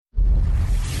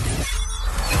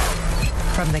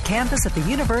from the campus of the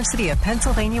University of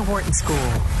Pennsylvania Wharton School.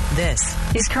 This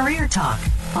is Career Talk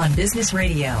on Business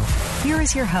Radio. Here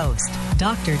is your host,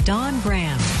 Dr. Don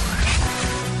Graham.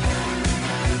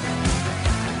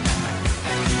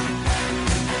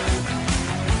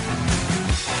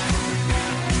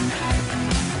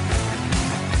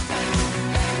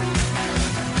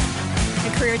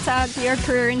 Career Talk, we are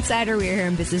Career Insider. We are here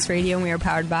in Business Radio, and we are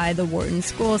powered by the Wharton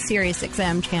School, Sirius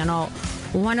XM Channel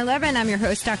 111. I'm your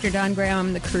host, Dr. Don Graham.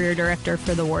 I'm the Career Director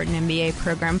for the Wharton MBA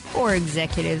program for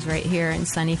executives right here in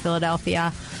sunny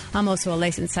Philadelphia. I'm also a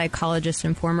licensed psychologist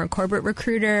and former corporate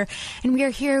recruiter, and we are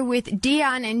here with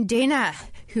Dion and Dana,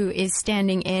 who is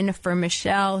standing in for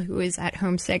Michelle, who is at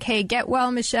home sick. Hey, get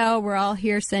well, Michelle. We're all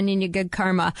here sending you good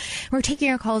karma. We're taking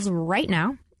your calls right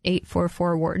now.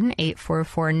 844-WHARTON,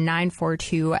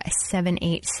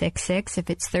 844-942-7866.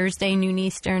 If it's Thursday, noon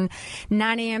Eastern,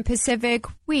 9 a.m. Pacific,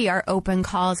 we are open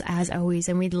calls as always,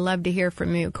 and we'd love to hear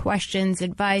from you. Questions,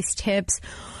 advice, tips,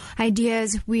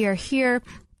 ideas. We are here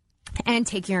and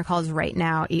taking your calls right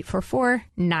now,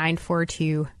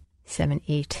 844-942-7866.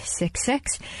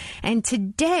 And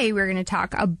today we're going to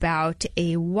talk about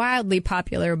a wildly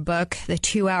popular book, The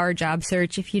 2-Hour Job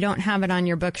Search. If you don't have it on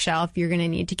your bookshelf, you're going to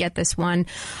need to get this one.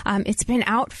 It's been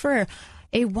out for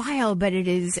a while, but it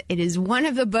is one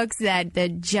of the books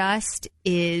that just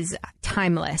is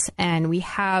timeless. And we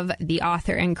have the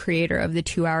author and creator of The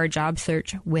 2-Hour Job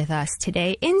Search with us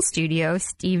today in studio,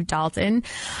 Steve Dalton.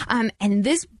 And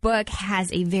this book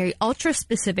has a very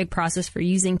ultra-specific process for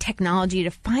using technology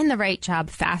to find the right job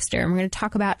faster. And we're going to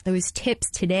talk about those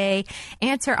tips today,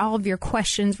 answer all of your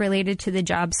questions related to the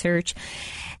job search,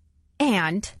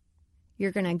 and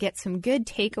you're going to get some good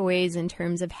takeaways in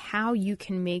terms of how you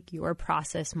can make your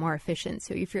process more efficient.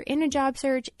 So if you're in a job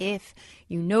search, if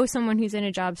you know someone who's in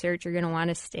a job search, you're going to want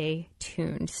to stay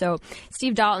tuned. So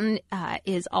Steve Dalton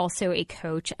is also a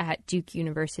coach at Duke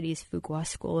University's Fuqua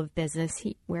School of Business,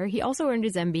 where he also earned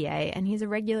his MBA, and he's a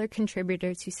regular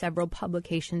contributor to several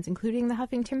publications, including the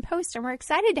Huffington Post. And we're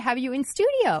excited to have you in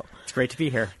studio. It's great to be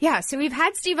here. Yeah, so we've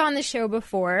had Steve on the show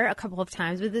before a couple of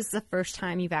times, but this is the first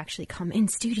time you've actually come in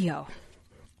studio.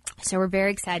 So we're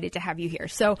very excited to have you here.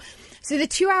 So the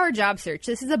 2-Hour Job Search,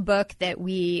 this is a book that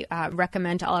we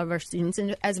recommend to all of our students.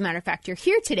 And as a matter of fact, you're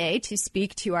here today to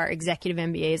speak to our executive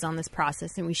MBAs on this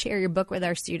process. And we share your book with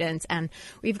our students. And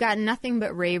we've got nothing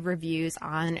but rave reviews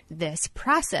on this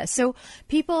process. So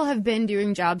people have been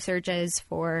doing job searches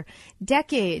for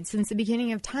decades, since the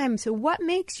beginning of time. So what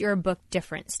makes your book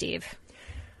different, Steve?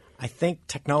 I think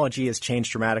technology has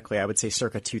changed dramatically. I would say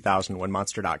circa 2000 when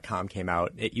Monster.com came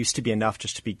out. It used to be enough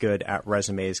just to be good at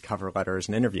resumes, cover letters,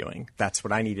 and interviewing. That's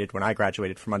what I needed when I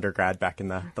graduated from undergrad back in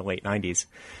the late 90s.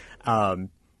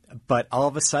 But all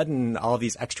of a sudden, all of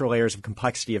these extra layers of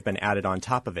complexity have been added on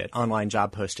top of it, online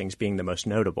job postings being the most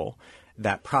notable.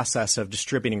 That process of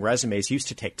distributing resumes used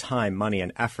to take time, money,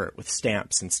 and effort with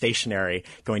stamps and stationery,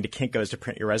 going to Kinko's to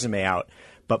print your resume out.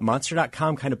 But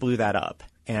Monster.com kind of blew that up.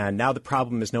 And now the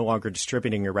problem is no longer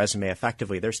distributing your resume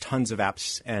effectively. There's tons of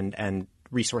apps and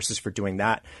resources for doing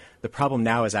that. The problem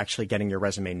now is actually getting your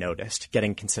resume noticed,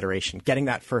 getting consideration. Getting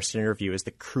that first interview is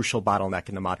the crucial bottleneck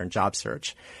in the modern job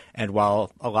search. And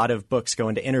while a lot of books go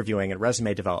into interviewing and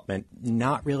resume development,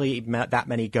 not really that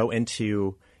many go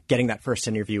into getting that first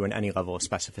interview in any level of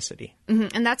specificity.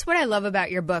 Mm-hmm. And that's what I love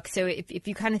about your book. So if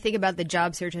you kind of think about the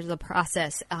job search as a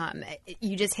process,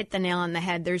 you just hit the nail on the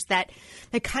head. There's that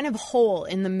kind of hole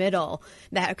in the middle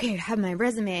that, okay, I have my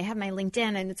resume, I have my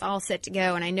LinkedIn, and it's all set to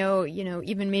go. And I know,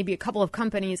 even maybe a couple of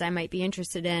companies I might be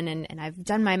interested in, and I've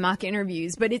done my mock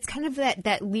interviews, but it's kind of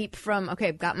that leap from, okay,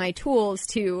 I've got my tools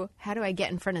to how do I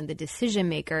get in front of the decision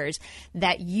makers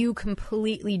that you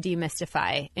completely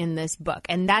demystify in this book.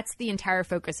 And that's the entire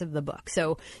focus of the book.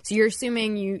 So you're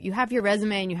assuming you have your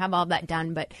resume and you have all that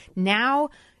done, but now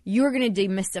you're going to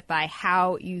demystify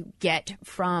how you get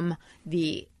from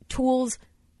the tools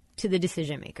to the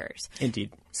decision makers.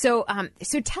 Indeed. So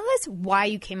tell us why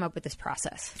you came up with this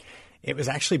process. It was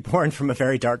actually born from a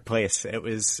very dark place. It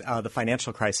was the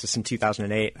financial crisis in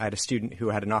 2008. I had a student who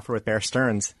had an offer with Bear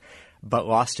Stearns, but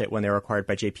lost it when they were acquired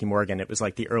by JP Morgan. It was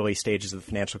like the early stages of the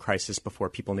financial crisis before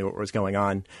people knew what was going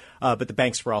on. But the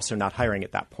banks were also not hiring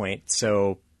at that point.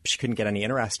 So she couldn't get any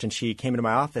interest. And she came into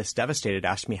my office devastated,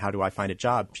 asked me, how do I find a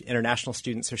job? International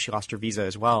student, so she lost her visa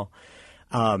as well.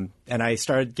 And I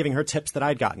started giving her tips that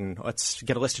I'd gotten. Let's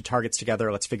get a list of targets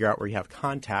together. Let's figure out where you have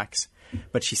contacts.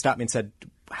 But she stopped me and said,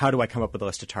 how do I come up with a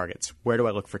list of targets? Where do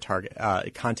I look for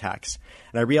contacts?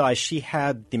 And I realized she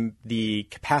had the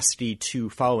capacity to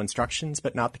follow instructions,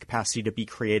 but not the capacity to be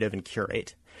creative and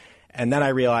curate. And then I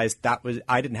realized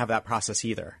I didn't have that process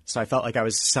either. So I felt like I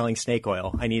was selling snake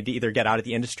oil. I needed to either get out of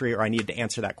the industry or I needed to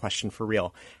answer that question for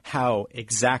real. How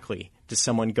exactly does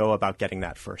someone go about getting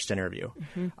that first interview?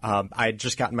 I had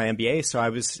just gotten my MBA, so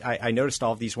I noticed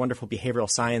all of these wonderful behavioral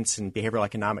science and behavioral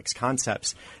economics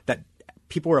concepts that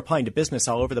people were applying to business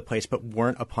all over the place, but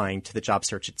weren't applying to the job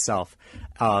search itself.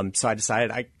 So I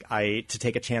decided to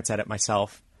take a chance at it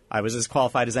myself. I was as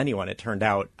qualified as anyone, it turned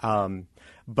out.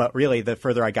 But really, the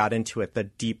further I got into it, the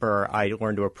deeper I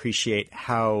learned to appreciate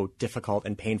how difficult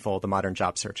and painful the modern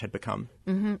job search had become.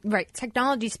 Right.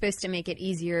 Technology is supposed to make it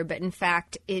easier, but in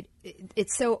fact,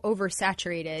 it's so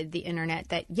oversaturated, the internet,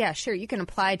 that, yeah, sure, you can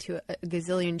apply to a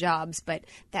gazillion jobs, but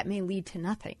that may lead to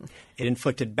nothing. It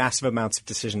inflicted massive amounts of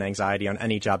decision anxiety on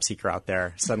any job seeker out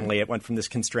there. Suddenly, it went from this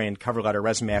constrained cover letter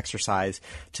resume exercise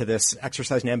to this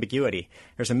exercise in ambiguity.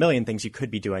 There's a million things you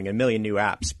could be doing, a million new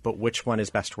apps, but which one is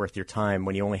best worth your time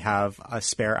when you only have a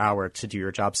spare hour to do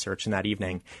your job search in that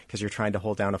evening because you're trying to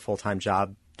hold down a full-time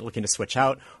job looking to switch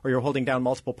out, or you're holding down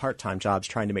multiple part-time jobs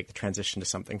trying to make the transition to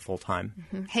something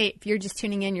full-time. Hey, if you're just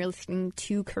tuning in, you're listening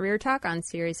to Career Talk on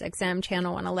Sirius XM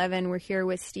Channel 111. We're here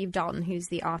with Steve Dalton, who's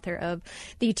the author of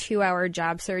The 2-Hour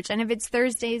Job Search. And if it's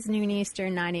Thursdays, noon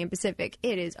Eastern, 9 a.m. Pacific,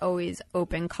 it is always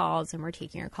open calls, and we're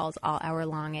taking your calls all hour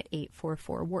long at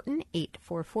 844-WHARTON,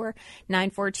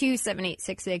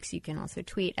 844-942-7866. You can also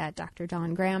tweet at Dr.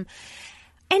 Dawn Graham.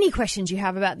 Any questions you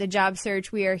have about the job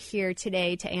search, we are here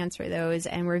today to answer those,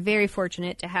 and we're very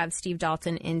fortunate to have Steve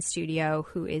Dalton in studio,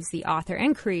 who is the author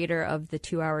and creator of The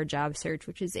 2-Hour Job Search,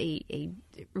 which is a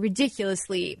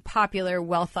ridiculously popular,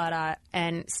 well-thought-out,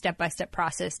 and step-by-step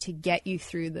process to get you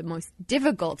through the most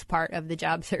difficult part of the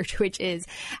job search, which is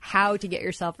how to get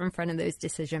yourself in front of those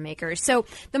decision makers. So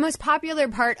the most popular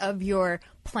part of your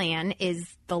plan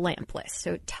is the lamp list.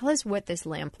 So tell us what this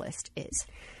lamp list is.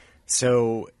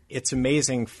 So it's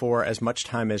amazing, for as much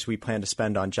time as we plan to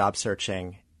spend on job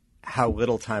searching, how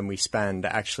little time we spend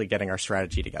actually getting our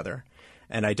strategy together.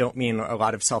 And I don't mean a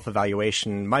lot of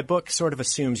self-evaluation. My book sort of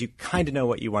assumes you kind of know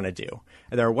what you want to do.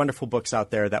 And there are wonderful books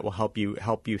out there that will help you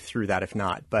through that if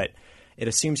not. But it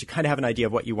assumes you kind of have an idea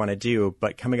of what you want to do,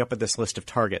 but coming up with this list of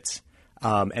targets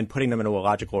and putting them into a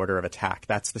logical order of attack.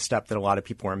 That's the step that a lot of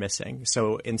people are missing.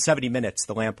 So in 70 minutes,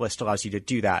 the lamp list allows you to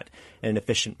do that in an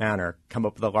efficient manner, come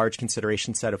up with a large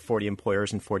consideration set of 40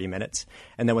 employers in 40 minutes,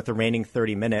 and then with the remaining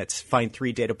 30 minutes, find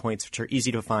 3 data points which are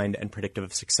easy to find and predictive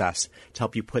of success to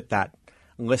help you put that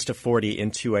list of 40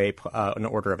 into an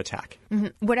order of attack.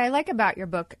 What I like about your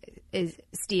book is,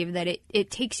 Steve, that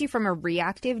it takes you from a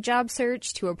reactive job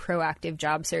search to a proactive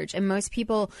job search. And most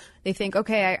people, they think,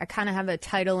 okay, I kind of have a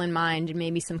title in mind and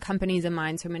maybe some companies in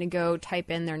mind, so I'm going to go type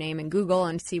in their name in Google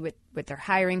and see what they're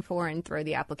hiring for and throw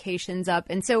the applications up.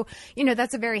 And so,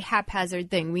 that's a very haphazard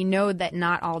thing. We know that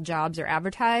not all jobs are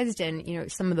advertised,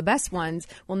 and, some of the best ones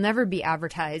will never be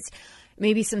advertised.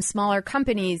 Maybe some smaller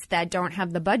companies that don't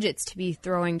have the budgets to be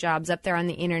throwing jobs up there on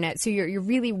the internet. So you're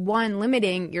really, one,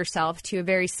 limiting yourself to a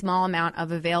very small amount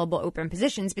of available open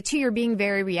positions, but two, you're being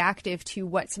very reactive to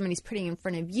what somebody's putting in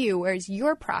front of you, whereas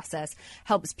your process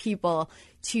helps people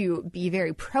to be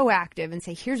very proactive and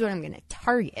say, here's what I'm going to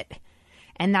target.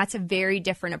 And that's a very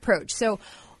different approach. So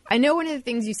I know one of the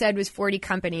things you said was 40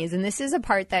 companies, and this is a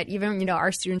part that even,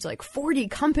 our students are like, 40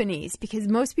 companies, because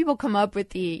most people come up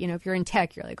with the, if you're in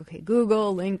tech, you're like, okay,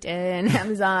 Google, LinkedIn,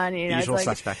 Amazon, usual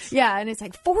suspects. Yeah, and it's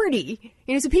like 40.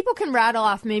 So people can rattle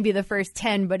off maybe the first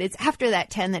 10, but it's after that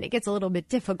 10 that it gets a little bit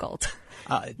difficult.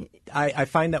 I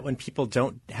find that when people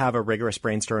don't have a rigorous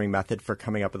brainstorming method for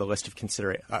coming up with a list of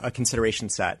a consideration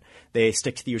set, they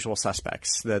stick to the usual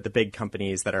suspects, the big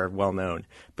companies that are well known.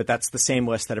 But that's the same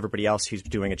list that everybody else who's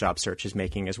doing a job search is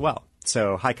making as well.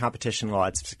 So high competition, low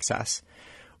odds of success.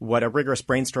 What a rigorous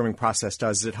brainstorming process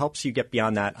does is it helps you get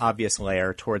beyond that obvious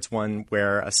layer towards one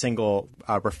where a single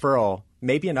referral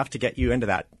may be enough to get you into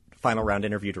that final round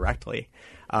interview directly,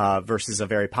 versus a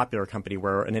very popular company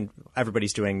where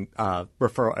everybody's doing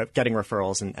getting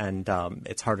referrals, and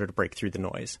it's harder to break through the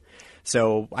noise.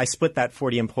 So I split that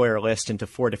 40 employer list into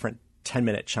 4 different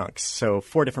 10-minute chunks. So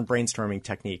 4 different brainstorming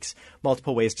techniques,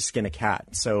 multiple ways to skin a cat.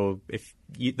 So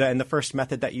the first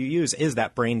method that you use is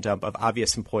that brain dump of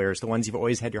obvious employers, the ones you've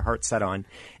always had your heart set on.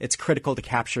 It's critical to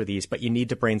capture these, but you need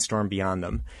to brainstorm beyond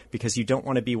them because you don't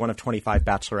want to be one of 25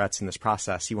 bachelorettes in this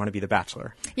process. You want to be the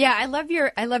bachelor. Yeah, I love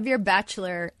your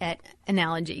bachelorette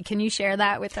analogy. Can you share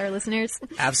that with our listeners?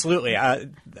 Absolutely.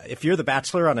 If you're the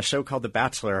bachelor on a show called The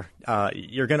Bachelor,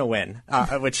 you're going to win,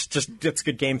 it's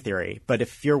good game theory. But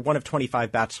if you're one of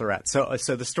 25 bachelorettes,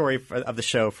 so the story of the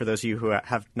show, for those of you who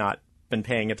have not been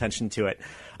paying attention to it.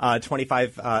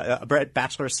 25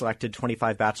 bachelor selected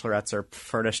 25 bachelorettes are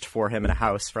furnished for him in a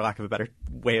house, for lack of a better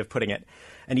way of putting it.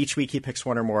 And each week he picks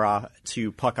one or more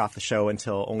to pluck off the show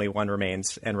until only one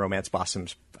remains and romance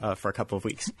blossoms for a couple of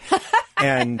weeks.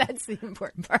 And that's the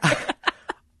important part.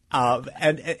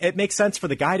 And it makes sense for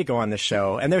the guy to go on this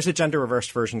show. And there's a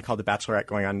gender-reversed version called The Bachelorette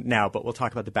going on now, but we'll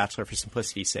talk about The Bachelor for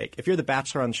simplicity's sake. If you're the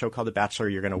Bachelor on the show called The Bachelor,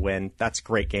 you're going to win. That's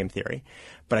great game theory.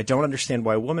 But I don't understand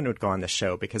why a woman would go on this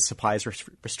show because supply is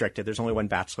restricted. There's only one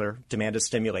Bachelor. Demand is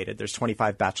stimulated. There's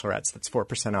 25 Bachelorettes. That's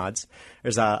 4% odds.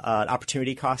 There's an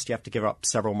opportunity cost. You have to give up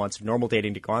several months of normal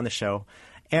dating to go on the show.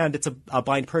 And it's a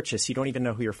blind purchase. You don't even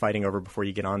know who you're fighting over before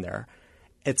you get on there.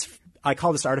 I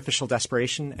call this artificial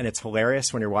desperation, and it's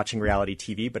hilarious when you're watching reality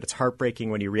TV, but it's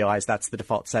heartbreaking when you realize that's the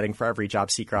default setting for every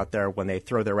job seeker out there when they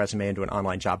throw their resume into an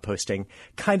online job posting,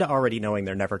 kind of already knowing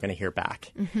they're never going to hear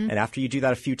back. Mm-hmm. And after you do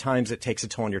that a few times, it takes a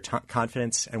toll on your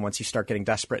confidence, and once you start getting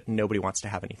desperate, nobody wants to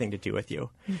have anything to do with you.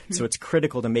 Mm-hmm. So it's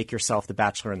critical to make yourself the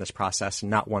Bachelor in this process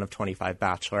and not one of 25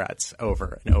 Bachelorettes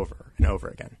over and over and over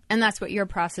again. And that's what your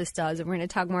process does, and we're going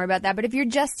to talk more about that. But if you're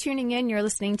just tuning in, you're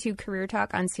listening to Career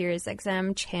Talk on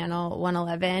SiriusXM Channel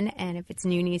 111, and if it's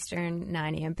noon Eastern,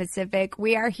 9 a.m. Pacific,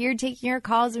 we are here taking your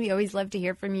calls, and we always love to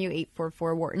hear from you.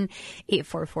 844-WHARTON,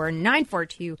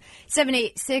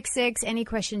 844-942-7866. Any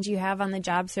questions you have on the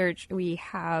job search, we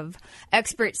have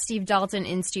expert Steve Dalton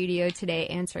in studio today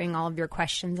answering all of your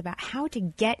questions about how to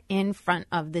get in front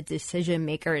of the decision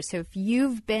makers. So if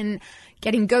you've been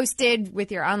getting ghosted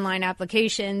with your online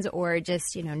applications or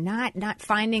just, not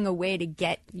finding a way to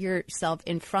get yourself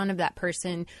in front of that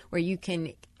person where you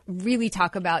can really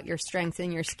talk about your strengths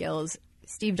and your skills,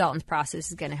 Steve Dalton's process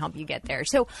is going to help you get there.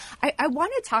 So I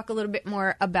want to talk a little bit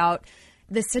more about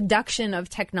the seduction of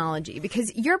technology,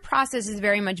 because your process is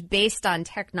very much based on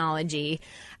technology,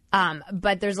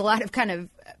 but there's a lot of kind of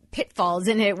pitfalls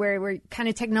in it where kind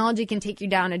of technology can take you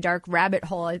down a dark rabbit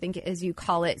hole, I think, as you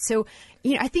call it. So,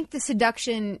 I think the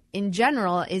seduction in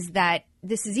general is that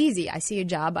this is easy. I see a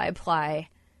job, I apply,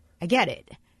 I get it.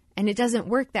 And it doesn't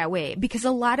work that way because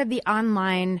a lot of the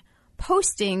online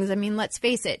postings, let's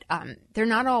face it, they're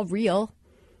not all real.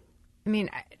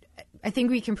 I think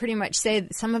we can pretty much say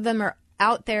that some of them are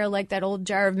out there like that old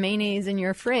jar of mayonnaise in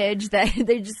your fridge that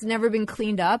they've just never been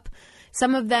cleaned up.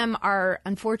 Some of them are,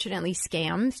 unfortunately,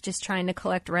 scams, just trying to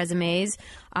collect resumes.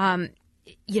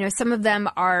 Some of them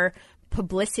are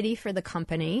publicity for the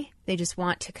company. They just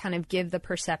want to kind of give the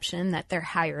perception that they're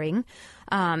hiring.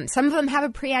 Some of them have a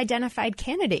pre-identified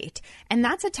candidate. And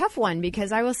that's a tough one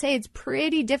because I will say it's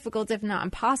pretty difficult, if not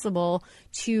impossible,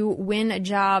 to win a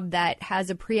job that has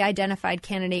a pre-identified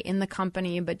candidate in the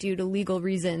company, but due to legal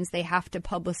reasons, they have to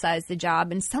publicize the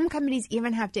job. And some companies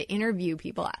even have to interview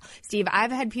people. Steve,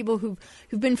 I've had people who've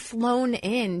been flown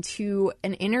in to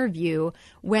an interview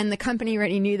when the company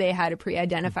already knew they had a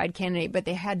pre-identified candidate, but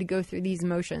they had to go through these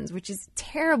motions, which is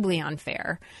terribly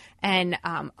unfair and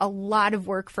a lot of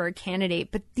work for a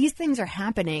candidate. But these things are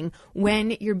happening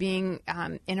when you're being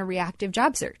in a reactive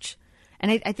job search.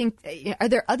 And I think, are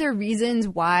there other reasons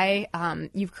why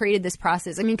you've created this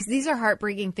process? Because these are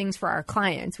heartbreaking things for our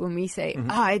clients when we say,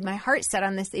 my heart's set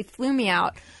on this. They flew me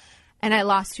out and I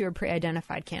lost to a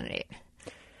pre-identified candidate.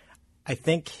 I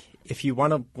think if you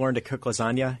want to learn to cook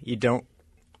lasagna, you don't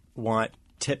want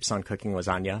tips on cooking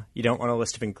lasagna. You don't want a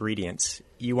list of ingredients.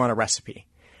 You want a recipe.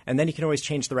 And then you can always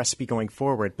change the recipe going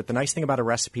forward. But the nice thing about a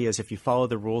recipe is if you follow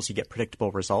the rules, you get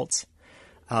predictable results.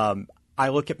 I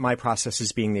look at my process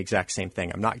as being the exact same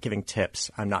thing. I'm not giving tips.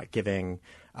 I'm not giving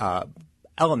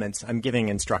elements. I'm giving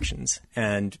instructions.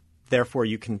 And therefore,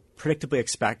 you can predictably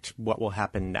expect what will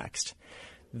happen next.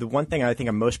 The one thing I think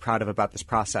I'm most proud of about this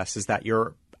process is that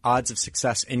your odds of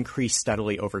success increase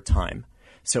steadily over time.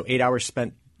 So 8 hours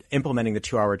spent implementing the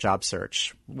 2-hour job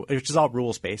search, which is all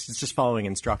rules-based, it's just following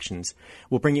instructions,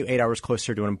 will bring you 8 hours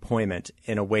closer to employment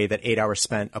in a way that 8 hours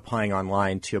spent applying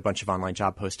online to a bunch of online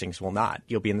job postings will not.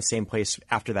 You'll be in the same place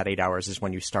after that 8 hours as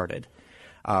when you started.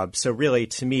 So really,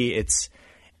 to me, it's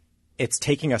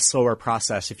taking a slower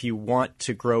process. If you want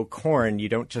to grow corn, you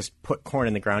don't just put corn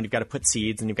in the ground. You've got to put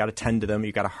seeds and you've got to tend to them.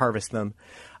 You've got to harvest them.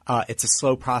 It's a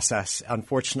slow process.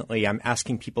 Unfortunately, I'm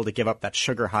asking people to give up that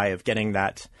sugar high of getting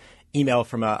that email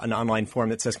from an online form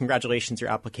that says, congratulations, your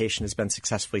application has been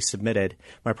successfully submitted.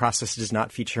 My process does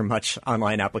not feature much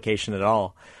online application at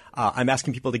all. I'm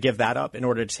asking people to give that up in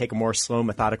order to take a more slow,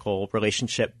 methodical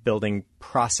relationship building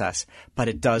process, but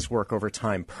it does work over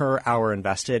time. Per hour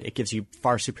invested, it gives you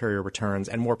far superior returns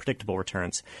and more predictable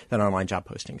returns than online job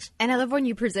postings. And I love when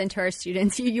you present to our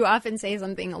students, you often say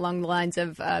something along the lines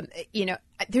of, I've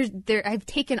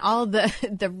taken all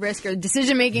the risk or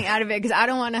decision making out of it because I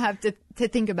don't want to have to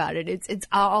think about it. It's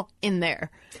all in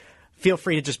there. Feel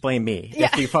free to just blame me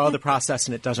if you follow the process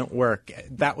and it doesn't work.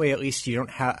 That way, at least you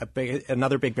don't have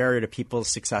another big barrier to people's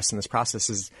success in this process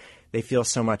is they feel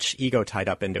so much ego tied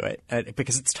up into it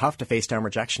because it's tough to face down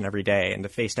rejection every day and to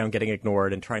face down getting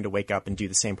ignored and trying to wake up and do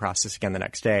the same process again the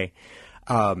next day.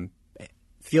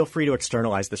 Feel free to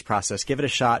externalize this process. Give it a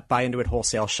shot. Buy into it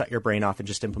wholesale. Shut your brain off and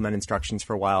just implement instructions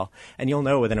for a while. And you'll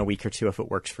know within a week or two if it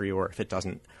works for you or if it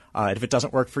doesn't. If it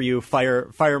doesn't work for you,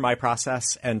 fire my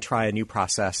process and try a new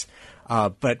process.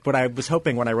 But what I was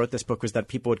hoping when I wrote this book was that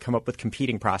people would come up with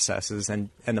competing processes and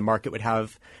the market would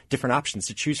have different options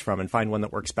to choose from and find one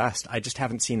that works best. I just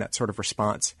haven't seen that sort of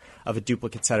response of a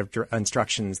duplicate set of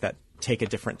instructions that take a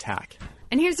different tack.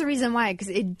 And here's the reason why, because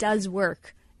it does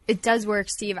work. It does work,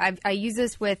 Steve. I use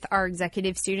this with our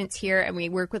executive students here, and we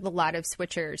work with a lot of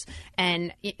switchers.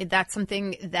 And that's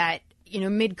something that,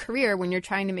 mid-career, when you're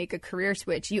trying to make a career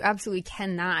switch, you absolutely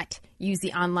cannot use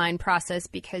the online process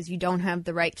because you don't have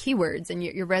the right keywords. And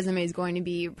your resume is going to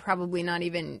be probably not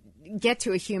even get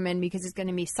to a human because it's going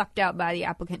to be sucked out by the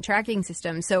applicant tracking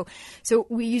system. So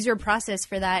we use your process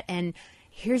for that. And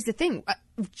here's the thing.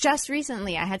 Just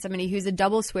recently, I had somebody who's a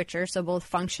double switcher, so both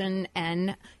function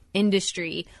and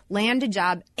industry, land a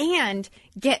job and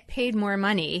get paid more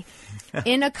money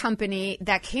in a company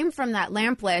that came from that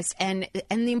lamp list. And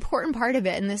the important part of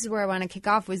it, and this is where I want to kick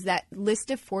off, was that list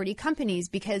of 40 companies,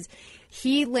 because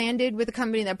he landed with a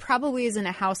company that probably isn't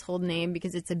a household name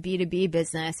because it's a B2B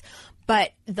business.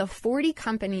 But the 40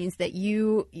 companies that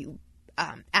you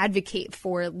advocate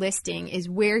for listing is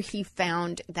where he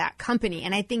found that company.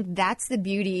 And I think that's the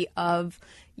beauty of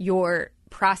your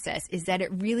process, is that it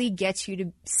really gets you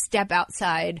to step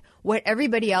outside what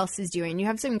everybody else is doing. You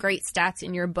have some great stats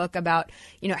in your book about,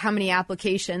 how many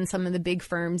applications some of the big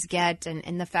firms get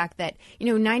and the fact that,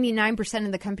 99%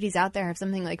 of the companies out there have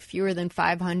something like fewer than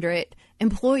 500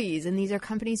 employees. And these are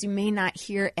companies you may not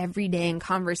hear every day in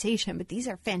conversation, but these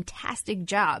are fantastic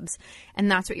jobs. And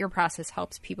that's what your process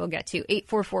helps people get to.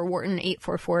 844-WHARTON,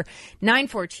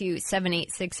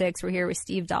 844-942-7866. We're here with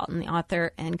Steve Dalton, the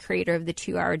author and creator of the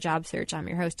 2-Hour Job Search. I'm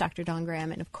your host, Dr. Dawn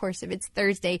Graham. And of course, if it's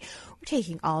Thursday, we're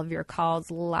taking all of your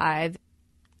calls live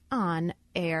on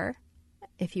air.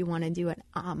 If you want to do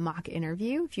a mock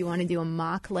interview, if you want to do a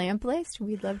mock lamp list,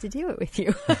 we'd love to do it with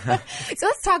you. So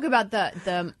let's talk about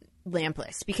the lamp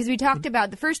list, because we talked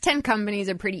about the first 10 companies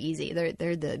are pretty easy.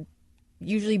 They're the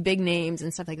usually big names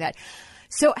and stuff like that.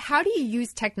 So how do you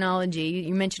use technology?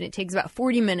 You mentioned it takes about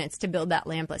 40 minutes to build that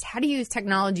lamp list. How do you use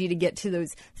technology to get to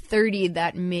those 30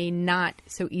 that may not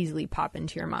so easily pop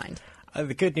into your mind?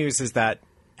 The good news is that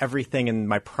everything in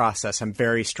my process, I'm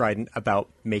very strident about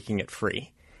making it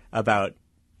free, about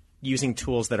using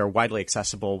tools that are widely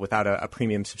accessible without a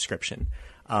premium subscription.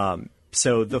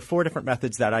 So the 4 different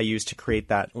methods that I use to create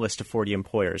that list of 40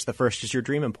 employers. The first is your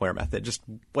dream employer method. Just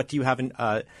what do you have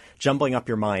jumbling up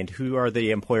your mind? Who are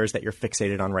the employers that you're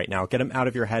fixated on right now? Get them out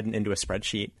of your head and into a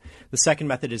spreadsheet. The second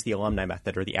method is the alumni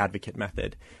method, or the advocate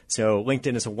method. So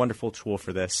LinkedIn is a wonderful tool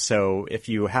for this. So if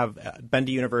you have been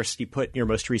to university, put your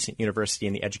most recent university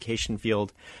in the education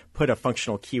field, put a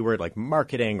functional keyword like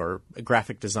marketing or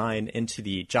graphic design into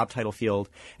the job title field,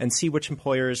 and see which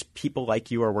employers people like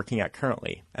you are working at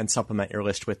currently, and supplement your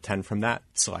list with 10 from that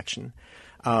selection.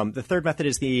 The third method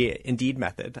is the Indeed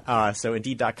method. So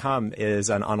Indeed.com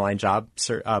is an online job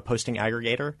posting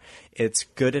aggregator. It's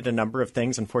good at a number of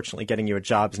things. Unfortunately, getting you a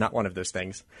job is not one of those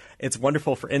things. It's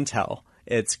wonderful for intel.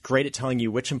 It's great at telling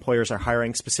you which employers are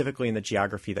hiring specifically in the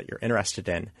geography that you're interested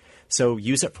in. So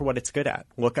use it for what it's good at.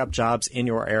 Look up jobs in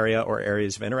your area or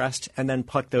areas of interest, and then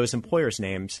pluck those employers'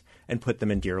 names and put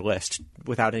them into your list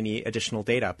without any additional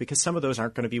data, because some of those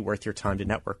aren't going to be worth your time to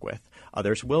network with.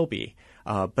 Others will be.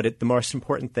 But the most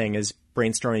important thing is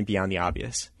brainstorming beyond the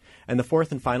obvious. And the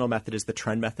fourth and final method is the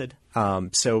trend method.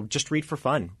 So just read for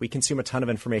fun. We consume a ton of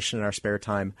information in our spare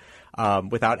time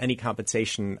without any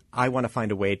compensation. I want to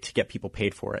find a way to get people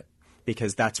paid for it,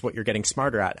 because that's what you're getting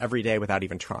smarter at every day without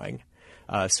even trying.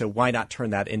 So why not turn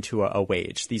that into a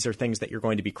wage? These are things that you're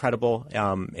going to be credible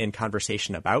in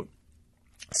conversation about.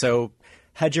 So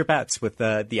hedge your bets with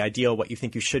the ideal, what you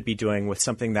think you should be doing, with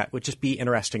something that would just be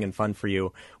interesting and fun for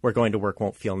you, where going to work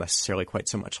won't feel necessarily quite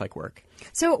so much like work.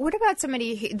 So what about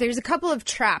there's a couple of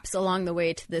traps along the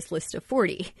way to this list of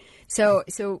 40. So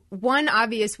one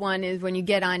obvious one is when you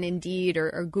get on Indeed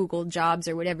or Google Jobs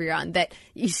or whatever you're on, that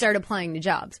you start applying to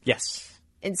jobs. Yes.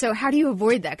 And so how do you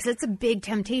avoid that? Because that's a big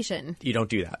temptation. You don't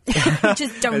do that.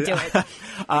 Just don't do it.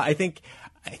 I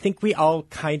think we all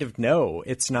kind of know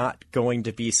it's not going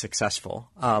to be successful.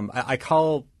 I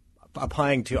call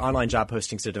applying to online job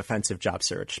postings a defensive job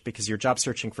search, because you're job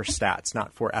searching for stats,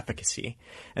 not for efficacy.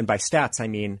 And by stats, I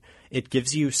mean it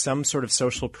gives you some sort of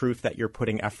social proof that you're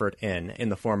putting effort in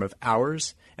the form of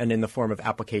hours and in the form of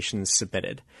applications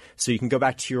submitted. So you can go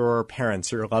back to your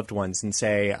parents or your loved ones and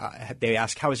say, they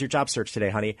ask, how was your job search today,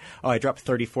 honey? Oh, I dropped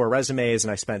 34 resumes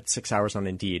and I spent 6 hours on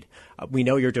Indeed. We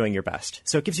know you're doing your best.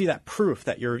 So it gives you that proof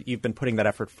that you've been putting that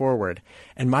effort forward.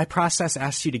 And my process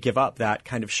asks you to give up that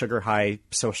kind of sugar high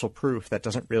social proof that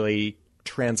doesn't really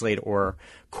translate or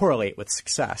correlate with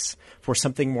success for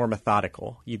something more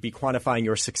methodical. You'd be quantifying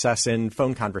your success in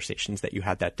phone conversations that you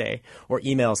had that day, or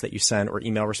emails that you sent, or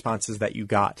email responses that you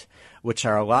got, which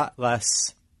are a lot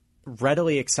less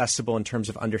readily accessible in terms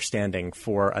of understanding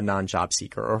for a non-job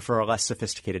seeker or for a less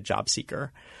sophisticated job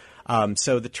seeker.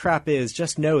 So the trap is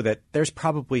just know that there's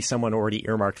probably someone already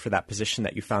earmarked for that position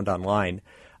that you found online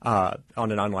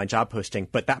on an online job posting,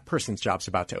 but that person's job's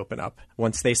about to open up.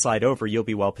 Once they slide over, you'll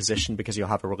be well positioned because you'll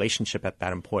have a relationship at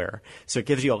that employer. So it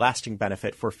gives you a lasting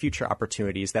benefit for future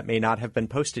opportunities that may not have been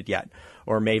posted yet,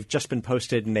 or may have just been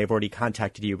posted and they've already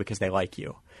contacted you because they like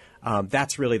you.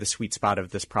 That's really the sweet spot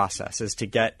of this process, is to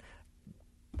get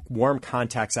warm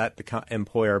contacts at the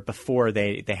employer before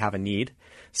they have a need,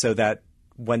 so that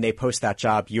when they post that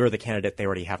job, you're the candidate they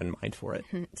already have in mind for it.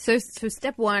 So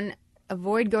step one,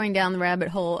 avoid going down the rabbit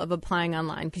hole of applying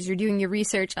online, because you're doing your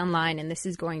research online and this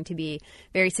is going to be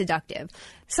very seductive.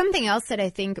 Something else that I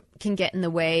think can get in the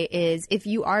way is if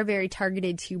you are very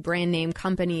targeted to brand name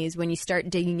companies, when you start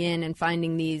digging in and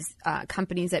finding these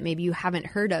companies that maybe you haven't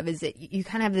heard of, is that you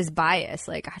kind of have this bias.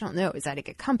 Like, I don't know, is that a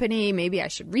good company? Maybe I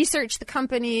should research the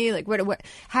company. Like,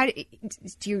 how do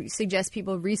you suggest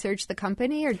people research the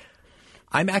company? Or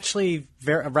I'm actually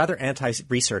rather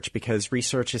anti-research, because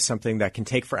research is something that can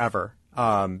take forever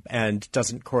and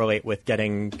doesn't correlate with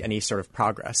getting any sort of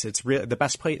progress. It's the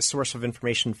best source of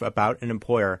information about an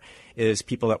employer is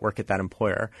people that work at that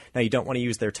employer. Now, you don't want to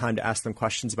use their time to ask them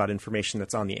questions about information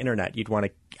that's on the internet. You'd want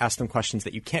to ask them questions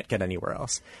that you can't get anywhere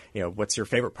else. You know, what's your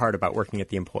favorite part about working at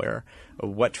the employer?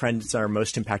 What trends are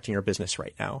most impacting your business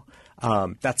right now?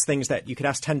 That's things that you could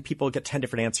ask 10 people, get 10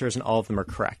 different answers, and all of them are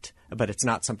correct. But it's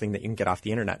not something that you can get off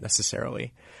the internet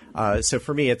necessarily. So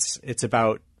for me, it's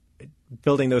about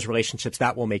building those relationships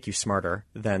that will make you smarter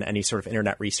than any sort of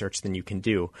internet research than you can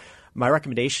do. My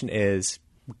recommendation is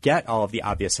get all of the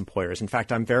obvious employers. In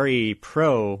fact, I'm very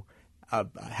pro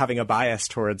having a bias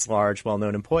towards large,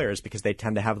 well-known employers, because they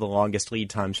tend to have the longest lead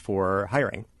times for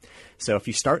hiring. So if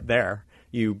you start there,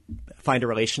 you find a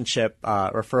relationship,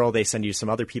 referral, they send you some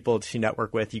other people to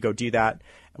network with, you go do that.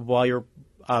 While you're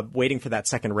waiting for that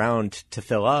second round to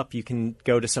fill up, you can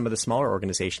go to some of the smaller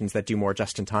organizations that do more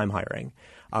just-in-time hiring.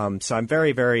 So I'm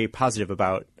very, very positive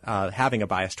about having a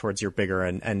bias towards your bigger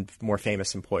and more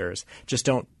famous employers. Just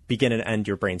don't begin and end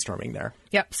your brainstorming there.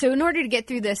 Yep. So in order to get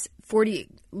through this 40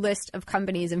 list of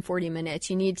companies in 40 minutes,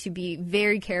 you need to be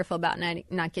very careful about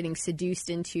not getting seduced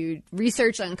into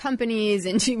research on companies,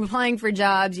 into applying for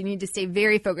jobs. You need to stay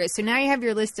very focused. So now you have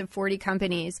your list of 40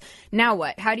 companies. Now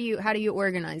what? How do you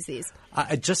organize these?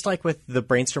 Just like with the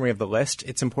brainstorming of the list,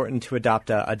 it's important to adopt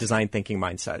a design thinking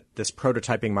mindset, this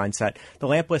prototyping mindset. The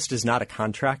LAMP list is not a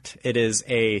contract. It is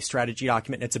a strategy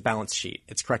document. It's a balance sheet.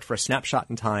 It's correct for a snapshot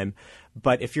in time.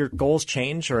 But if your goals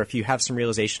change, or if you have some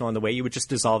realization along the way, you would just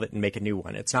dissolve it and make a new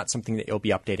one. It's not something that you'll be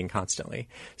updating constantly.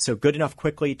 So good enough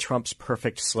quickly trumps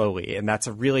perfect slowly. And that's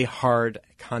a really hard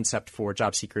concept for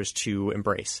job seekers to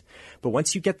embrace. But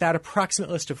once you get that approximate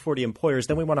list of 40 employers,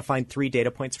 then we want to find 3 data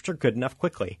points which are good enough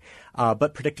quickly,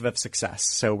 but predictive of success.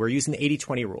 So we're using the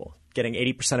 80-20 rule, getting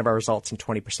 80% of our results in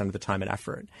 20% of the time and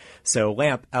effort. So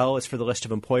LAMP, L is for the list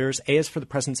of employers, A is for the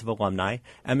presence of alumni,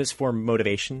 M is for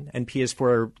motivation, and P is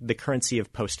for the currency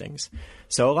of postings.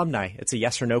 So alumni, it's a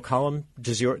yes or no column.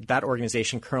 Does that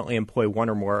organization currently employ one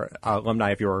or more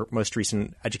alumni of your most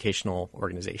recent educational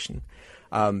organization?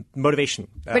 Motivation.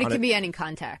 But it can be any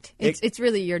contact. It's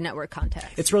really your network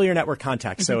contact. It's really your network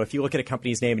contact. So if you look at a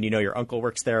company's name and you know your uncle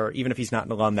works there, or even if he's not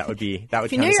an alum, that would if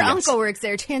count you know as your a yes. uncle works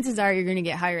there, chances are you're going to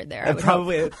get hired there. And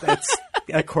probably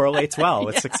that correlates well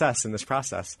with success in this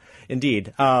process.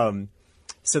 Indeed.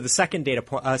 So the second data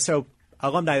point. So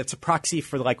Alumni, that's a proxy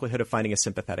for the likelihood of finding a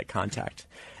sympathetic contact.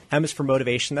 M is for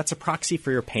motivation. That's a proxy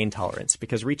for your pain tolerance,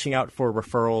 because reaching out for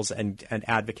referrals and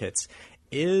advocates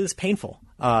is painful.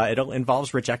 It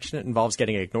involves rejection. It involves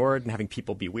getting ignored and having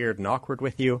people be weird and awkward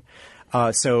with you.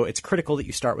 So it's critical that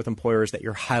you start with employers that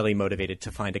you're highly motivated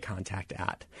to find a contact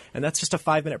at. And that's just a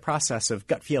 5-minute process of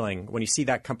gut feeling. When you see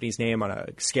that company's name on a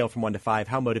scale from 1 to 5,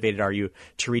 how motivated are you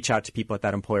to reach out to people at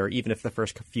that employer, even if the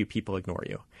first few people ignore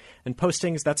you? And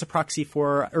postings, that's a proxy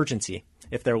for urgency.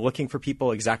 If they're looking for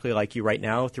people exactly like you right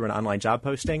now through an online job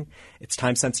posting, it's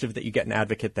time sensitive that you get an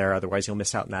advocate there. Otherwise, you'll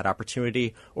miss out on that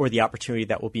opportunity, or the opportunity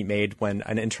that will be made when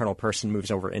an internal person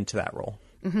moves over into that role.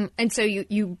 Mm-hmm. And so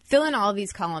you fill in all of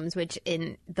these columns, which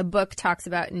in the book talks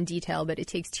about in detail, but it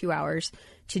takes 2 hours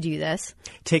to do this.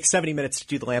 It takes 70 minutes to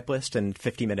do the lamp list and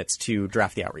 50 minutes to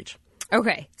draft the outreach.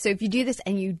 Okay, so if you do this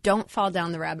and you don't fall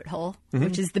down the rabbit hole,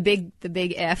 which is the big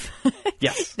if,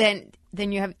 yes,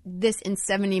 then you have this in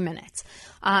 70 minutes.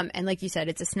 And like you said,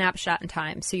 it's a snapshot in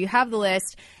time. So you have the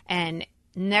list, and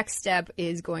next step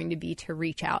is going to be to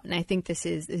reach out. And I think this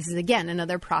is again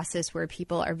another process where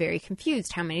people are very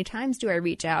confused. How many times do I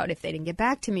reach out? If they didn't get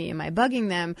back to me, am I bugging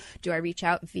them? Do I reach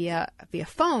out via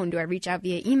phone? Do I reach out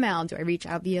via email? Do I reach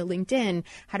out via LinkedIn?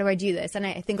 How do I do this? And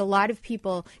I think a lot of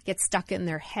people get stuck in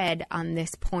their head on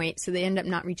this point, so they end up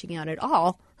not reaching out at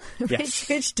all. Yes.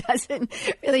 which doesn't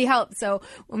really help. So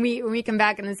when we come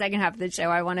back in the second half of the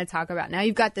show, I want to talk about, now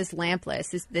you've got this lamp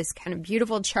list, this kind of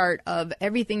beautiful chart of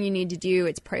everything you need to do.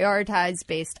 It's prioritized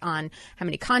based on how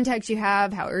many contacts you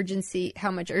have, how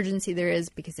much urgency there is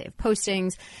because they have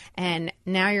postings. And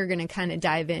now you're going to kind of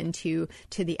dive into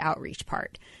the outreach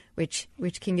part, which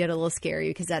can get a little scary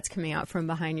because that's coming out from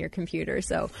behind your computer.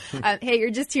 So, hey, you're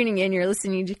just tuning in. You're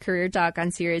listening to Career Talk on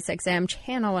SiriusXM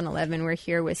Channel 111. We're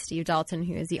here with Steve Dalton,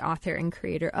 who is the author and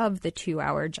creator of The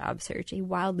 2-Hour Job Search, a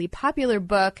wildly popular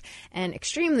book and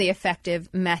extremely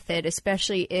effective method,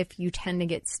 especially if you tend to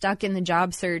get stuck in the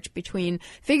job search between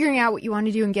figuring out what you want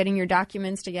to do and getting your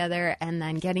documents together and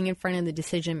then getting in front of the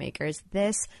decision makers.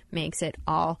 This makes it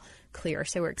all clear.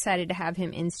 So we're excited to have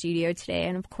him in studio today.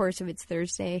 And of course, if it's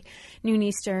Thursday, noon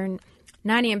Eastern,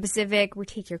 9 a.m. Pacific, we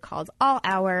take your calls all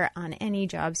hour on any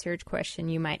job search question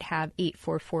you might have.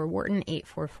 844-WHARTON,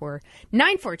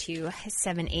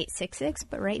 844-942-7866.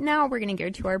 But right now, we're going to go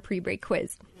to our pre-break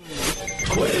quiz.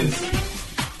 Quiz?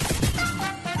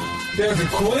 There's a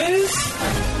quiz?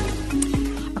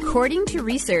 According to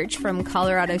research from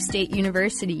Colorado State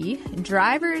University,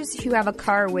 drivers who have a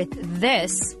car with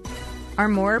this are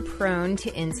more prone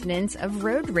to incidents of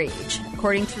road rage.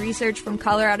 According to research from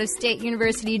Colorado State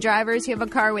University, drivers who have a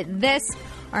car with this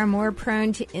are more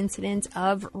prone to incidents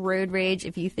of road rage.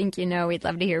 If you think you know, we'd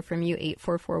love to hear from you.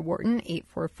 844-WHARTON,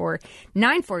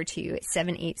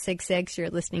 844-942-7866. You're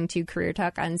listening to Career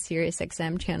Talk on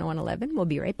SiriusXM Channel 111. We'll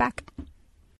be right back.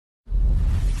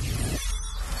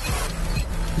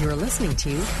 You're listening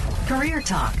to Career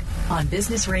Talk on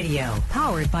Business Radio,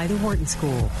 powered by the Wharton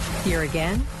School. Here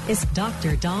again is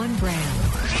Dr. Don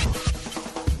Graham.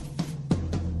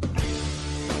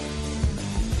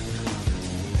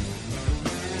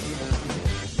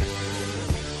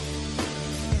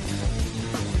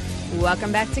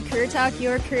 Welcome back to Career Talk,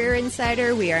 your career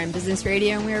insider. We are in Business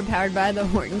Radio, and we are powered by the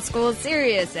Wharton School,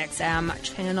 SiriusXM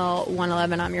Channel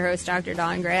 111. I'm your host, Dr.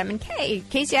 Don Graham. And in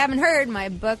case you haven't heard, my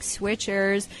book,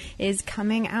 Switchers, is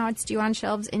coming out. It's due on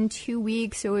shelves in 2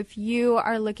 weeks. So if you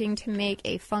are looking to make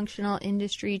a functional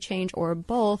industry change or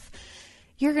both,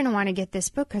 you're going to want to get this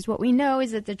book, because what we know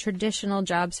is that the traditional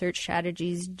job search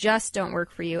strategies just don't work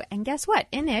for you. And guess what?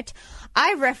 In it,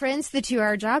 I reference the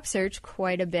 2-Hour Job Search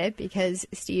quite a bit because,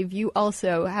 Steve, you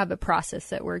also have a process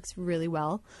that works really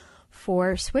well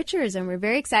for switchers. And we're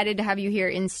very excited to have you here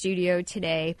in studio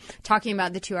today talking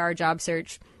about the 2-Hour Job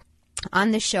Search.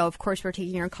 On this show, of course, we're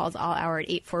taking your calls all hour at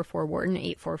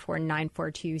 844-WHARTON,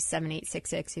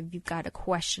 844-942-7866. If you've got a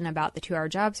question about the 2-Hour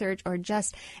Job Search or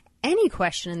just any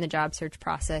question in the job search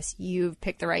process, you've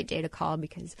picked the right day to call,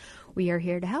 because we are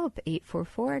here to help.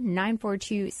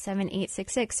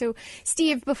 844-942-7866. So,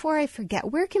 Steve, before I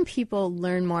forget, where can people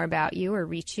learn more about you or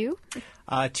reach you?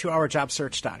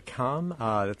 2hourjobsearch.com.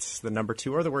 That's the number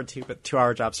 2 or the word 2, but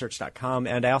 2hourjobsearch.com.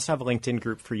 And I also have a LinkedIn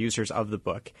group for users of the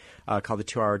book called the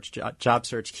 2-Hour Job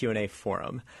Search Q&A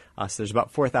Forum. So there's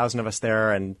about 4,000 of us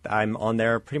there, and I'm on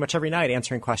there pretty much every night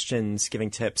answering questions,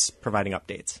 giving tips, providing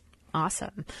updates.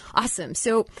 Awesome.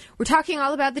 So we're talking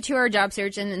all about the 2-Hour Job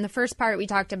Search. And in the first part, we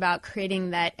talked about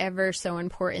creating that ever so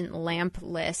important lamp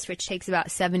list, which takes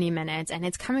about 70 minutes. And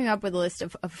it's coming up with a list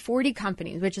of 40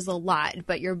 companies, which is a lot.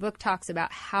 But your book talks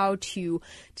about how to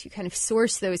kind of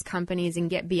source those companies and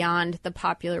get beyond the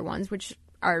popular ones, which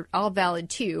are all valid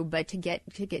too, but to get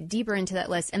deeper into that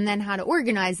list, and then how to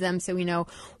organize them so we know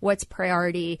what's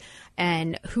priority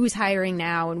and who's hiring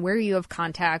now and where you have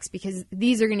contacts, because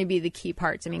these are going to be the key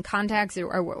parts. I mean, contacts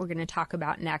are what we're going to talk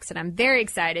about next, and I'm very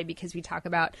excited because we talk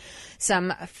about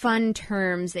some fun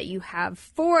terms that you have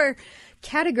for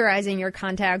categorizing your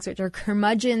contacts, which are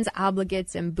curmudgeons,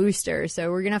 obligates, and boosters. So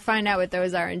we're going to find out what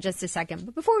those are in just a second.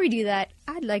 But before we do that,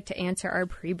 I'd like to answer our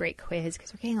pre-break quiz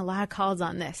because we're getting a lot of calls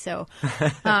on this. So,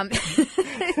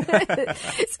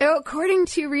 so according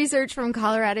to research from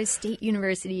Colorado State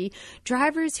University,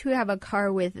 drivers who have a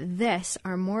car with this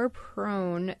are more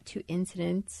prone to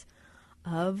incidents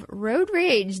of road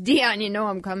rage. Dion, you know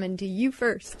I'm coming to you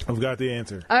first. I've got the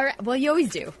answer. All right. Well, you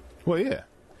always do. Well, yeah.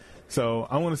 So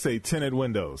I want to say tinted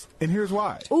windows. And here's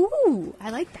why. Ooh, I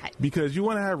like that. Because you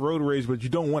want to have road rage, but you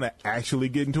don't want to actually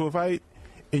get into a fight.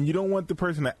 And you don't want the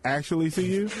person to actually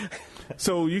see you.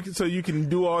 So you can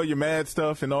do all your mad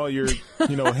stuff and all your,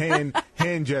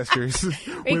 hand gestures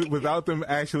without them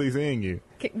actually seeing you.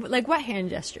 Like what hand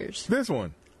gestures? This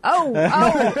one. Oh, we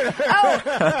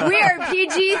are a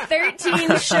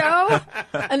PG-13 show,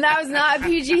 and that was not a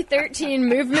PG-13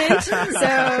 movement,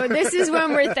 so this is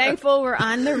when we're thankful we're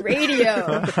on the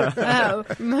radio. Oh,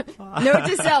 note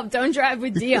to self, don't drive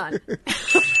with Dion.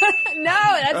 No,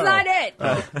 that's not it.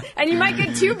 And you might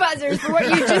get 2 buzzers for what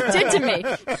you just did to me.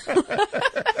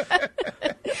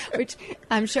 Which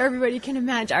I'm sure everybody can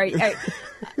imagine. All right.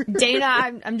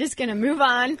 Dana, I'm just going to move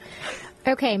on.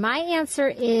 Okay, my answer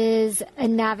is a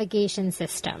navigation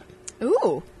system.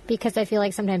 Ooh. Because I feel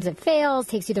like sometimes it fails,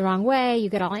 takes you the wrong way, you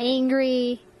get all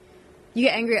angry. You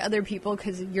get angry at other people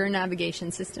because your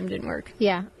navigation system didn't work.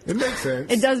 Yeah. It makes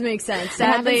sense. It does make sense.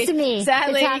 Sadly, it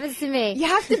happens to me. You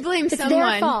have to blame someone.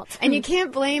 It's their fault. And you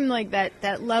can't blame like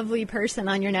that lovely person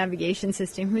on your navigation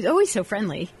system who's always so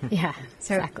friendly. Yeah,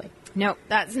 exactly. No,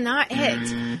 that's not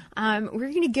it.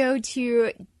 We're going to go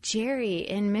to Jerry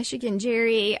in Michigan.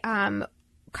 Jerry,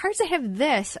 cars that have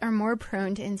this are more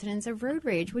prone to incidents of road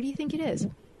rage. What do you think it is?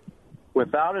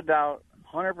 Without a doubt,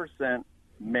 100%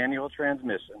 manual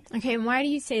transmission. Okay, and why do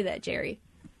you say that, Jerry?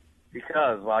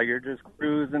 Because while you're just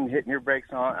cruising, hitting your brakes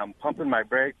on, I'm pumping my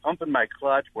brake, pumping my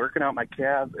clutch, working out my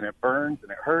calves, and it burns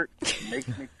and it hurts. It makes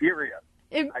me furious.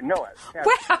 I know it.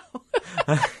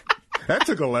 Wow. That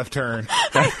took a left turn.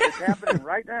 It's happening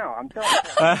right now. I'm telling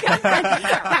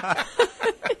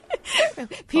you.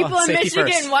 People in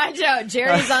Michigan, watch out.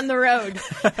 Jerry's on the road.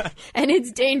 And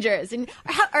it's dangerous. And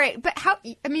all right, but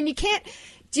you can't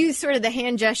do sort of the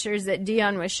hand gestures that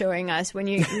Dion was showing us when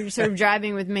you're sort of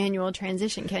driving with manual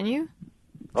transition, can you?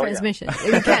 Transmission. Yeah.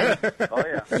 You can. Oh,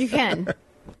 yeah. You can.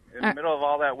 In the middle of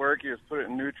all that work, you just put it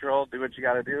in neutral, do what you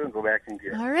got to do, and go back in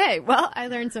gear. All right. Well, I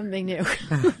learned something new.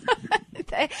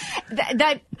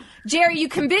 that Jerry, you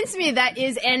convinced me that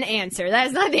is an answer. That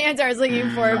is not the answer I was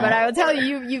looking for, but I will tell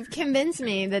you, you've convinced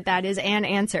me that is an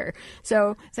answer.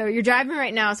 So you're driving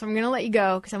right now, so I'm going to let you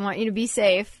go because I want you to be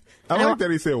safe. I like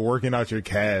that he said working out your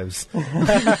calves.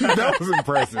 That was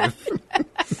impressive.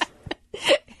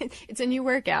 It's a new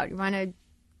workout. You want to...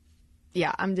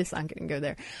 Yeah, I'm just not going to go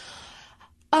there.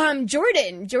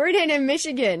 Jordan in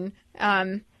Michigan.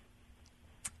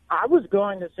 I was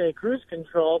going to say cruise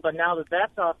control, but now that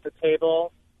that's off the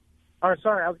table, I was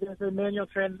going to say manual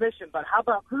transmission, but how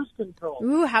about cruise control?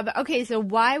 Ooh, okay, so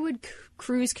why would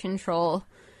cruise control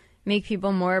make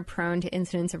people more prone to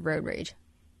incidents of road rage?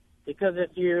 Because if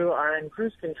you are in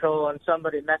cruise control and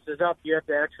somebody messes up, you have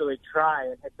to actually try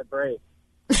and hit the brake.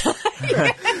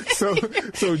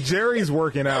 So Jerry's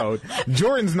working out.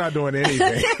 Jordan's not doing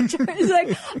anything. Jordan's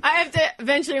like, I have to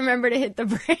eventually remember to hit the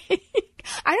brake.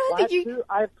 I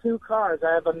have 2 cars.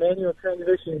 I have a manual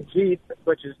transmission Jeep,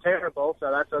 which is terrible,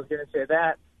 so that's what I was going to say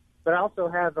that. But I also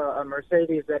have a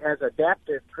Mercedes that has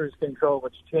adaptive cruise control,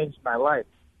 which changed my life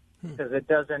because it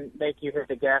doesn't make you hit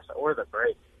the gas or the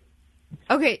brake.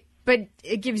 Okay, but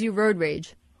it gives you road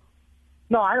rage.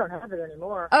 No, I don't have it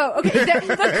anymore. Oh, okay.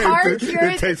 The car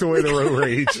cures... It takes away the road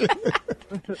rage.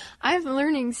 I'm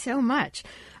learning so much.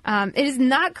 It is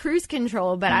not cruise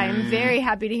control, but I am very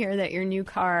happy to hear that your new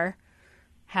car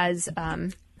has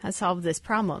solved this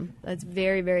problem. That's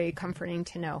very, very comforting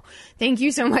to know. Thank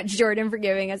you so much, Jordan, for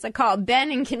giving us a call.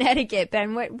 Ben in Connecticut.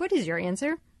 Ben, what is your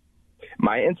answer?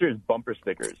 My answer is bumper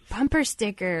stickers. Bumper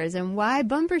stickers. And why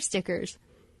bumper stickers?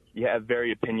 You have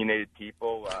very opinionated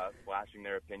people flashing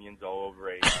their opinions all over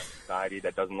a society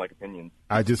that doesn't like opinions.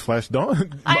 I just flashed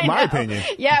on my opinion.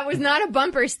 Yeah, it was not a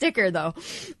bumper sticker, though.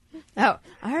 Oh,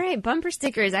 all right, bumper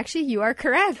stickers. Actually, you are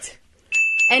correct.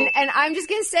 And I'm just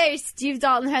going to say Steve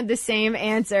Dalton had the same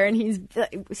answer, and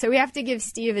so we have to give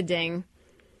Steve a ding.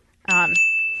 There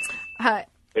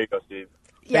you go, Steve.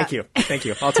 Yeah. Thank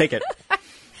you. I'll take it.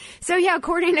 So, yeah,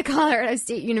 according to Colorado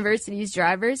State University's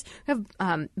drivers have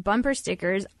bumper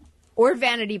stickers or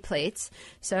vanity plates,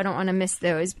 so I don't want to miss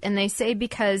those. And they say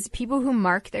because people who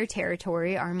mark their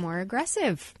territory are more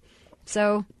aggressive.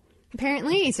 So,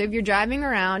 apparently, so if you're driving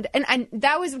around, and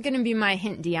that was going to be my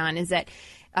hint, Dion, is that,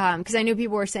 because I knew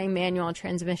people were saying manual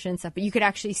transmission stuff, but you could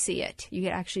actually see it. You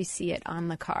could actually see it on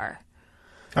the car.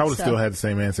 I would have still had the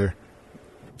same answer.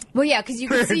 Well, yeah, because you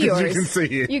can see yours. You can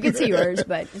see it. You can see yours,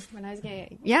 but when I was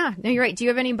getting, yeah, no, you're right. Do you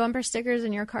have any bumper stickers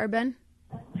in your car, Ben?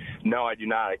 No, I do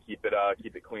not. I keep it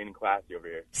clean and classy over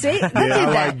here. See? Look at I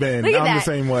that. like Ben. Look at I'm that. the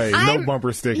same way. No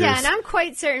bumper stickers. Yeah, and I'm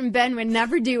quite certain Ben would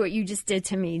never do what you just did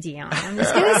to me, Dion. I'm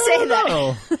just going to say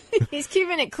that. He's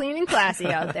keeping it clean and classy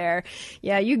out there.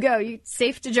 Yeah, you go. You're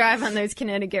safe to drive on those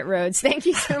Connecticut roads. Thank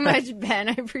you so much, Ben.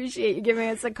 I appreciate you giving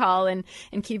us a call and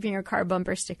keeping your car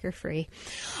bumper sticker free.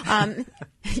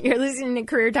 You're listening to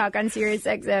Career Talk on Sirius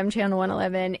XM, Channel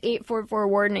 111,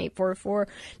 844-WARDEN,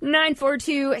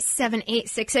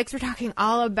 844-942-7866. We're talking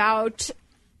all about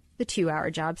the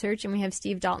 2-hour job search, and we have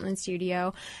Steve Dalton in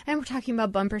studio, and we're talking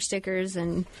about bumper stickers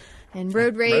and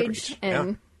road rage,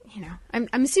 and you know, I'm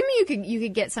assuming you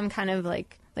could get some kind of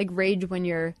like rage when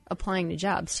you're applying to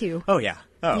jobs too. Oh yeah.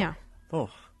 Oh yeah. Oh.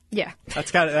 Yeah.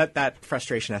 That's got that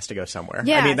frustration has to go somewhere.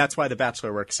 Yeah. I mean, that's why The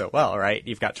Bachelor works so well, right?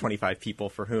 You've got 25 people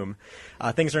for whom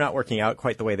things are not working out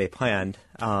quite the way they planned.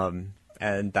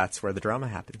 And that's where the drama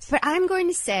happens. But I'm going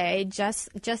to say, just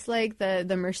like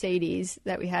the Mercedes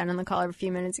that we had on the call a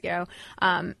few minutes ago,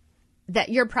 that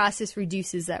your process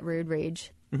reduces that road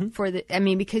rage.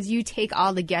 Because you take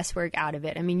all the guesswork out of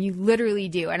it. I mean, you literally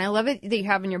do. And I love it that you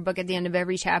have in your book at the end of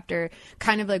every chapter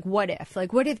kind of like, what if?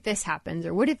 Like, what if this happens?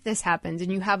 Or what if this happens? And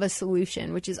you have a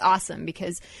solution, which is awesome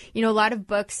because, you know, a lot of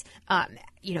books,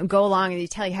 go along and they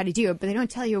tell you how to do it, but they don't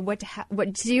tell you what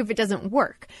to do if it doesn't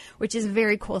work, which is a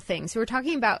very cool thing. So we're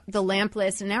talking about the lamp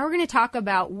list, and now we're going to talk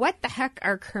about what the heck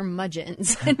are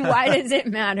curmudgeons and why does it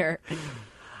matter?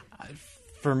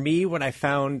 For me, what I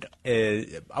found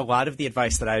is a lot of the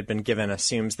advice that I had been given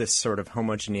assumes this sort of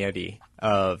homogeneity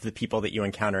of the people that you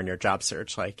encounter in your job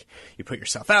search. Like, you put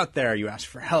yourself out there, you ask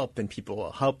for help, and people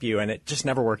will help you. And it just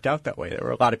never worked out that way. There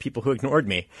were a lot of people who ignored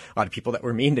me, a lot of people that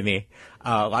were mean to me,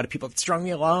 a lot of people that strung me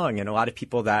along, and a lot of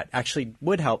people that actually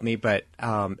would help me, but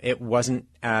it wasn't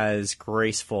as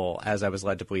graceful as I was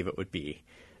led to believe it would be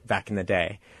back in the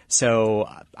day. So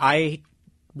I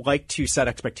like to set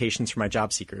expectations for my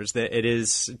job seekers, that it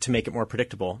is to make it more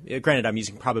predictable. Granted, I'm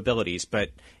using probabilities, but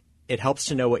it helps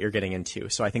to know what you're getting into.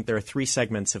 So I think there are 3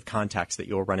 segments of contacts that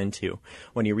you'll run into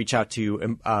when you reach out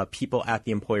to people at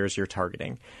the employers you're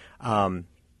targeting.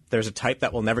 There's a type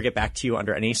that will never get back to you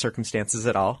under any circumstances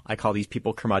at all. I call these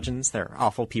people curmudgeons. They're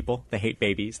awful people. They hate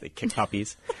babies. They kick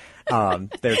puppies.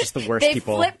 They're just the worst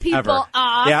people ever. They flip people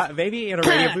off. Yeah, maybe in a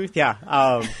radio booth.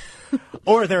 Yeah.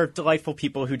 Or they're delightful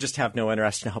people who just have no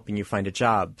interest in helping you find a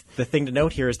job. The thing to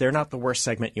note here is they're not the worst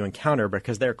segment you encounter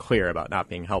because they're clear about not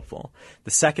being helpful.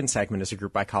 The second segment is a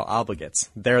group I call obligates.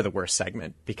 They're the worst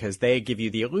segment because they give you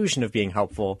the illusion of being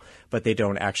helpful, but they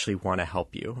don't actually want to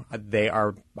help you. I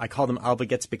call them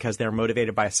obligates because they're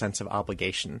motivated by a sense of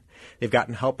obligation. They've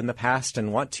gotten help in the past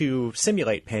and want to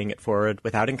simulate paying it forward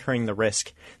without incurring the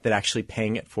risk that actually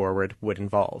paying it forward would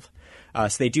involve. So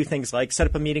they do things like set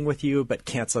up a meeting with you, but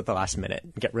cancel at the last minute,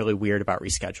 get really weird about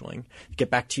rescheduling, get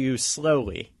back to you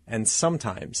slowly, and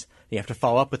sometimes you have to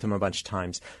follow up with them a bunch of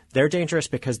times. They're dangerous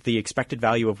because the expected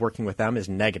value of working with them is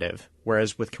negative,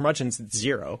 whereas with curmudgeons, it's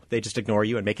 0. They just ignore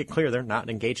you and make it clear they're not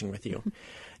engaging with you.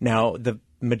 Now, the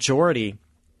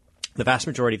vast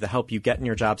majority of the help you get in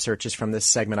your job search is from this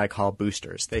segment I call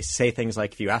boosters. They say things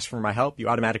like, if you ask for my help, you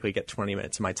automatically get 20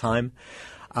 minutes of my time.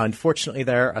 Unfortunately,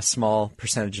 they're a small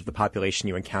percentage of the population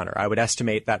you encounter. I would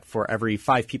estimate that for every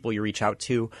 5 people you reach out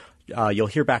to, you'll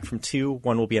hear back from 2.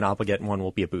 1 will be an obligate and 1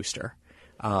 will be a booster.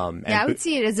 I would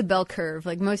see it as a bell curve.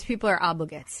 Like, most people are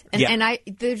obligates, and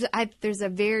there's a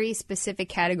very specific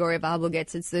category of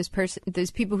obligates. It's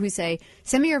those people who say,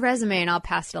 "Send me your resume and I'll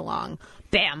pass it along."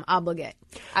 Bam, obligate.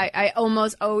 I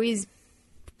almost always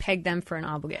peg them for an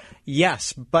obligate.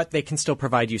 Yes, but they can still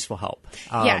provide useful help.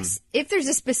 Yes. If there's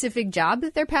a specific job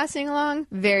that they're passing along,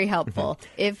 very helpful.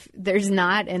 If there's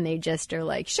not and they just are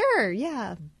like, sure,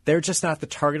 yeah. They're just not the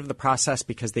target of the process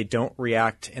because they don't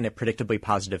react in a predictably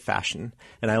positive fashion.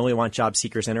 And I only want job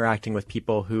seekers interacting with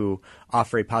people who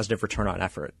offer a positive return on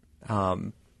effort.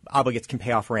 Obligates can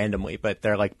pay off randomly, but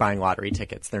they're like buying lottery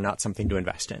tickets. They're not something to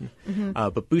invest in.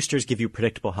 But boosters give you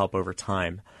predictable help over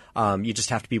time. You just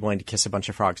have to be willing to kiss a bunch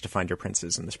of frogs to find your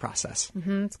princes in this process.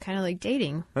 It's kind of like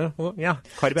dating. Well, yeah,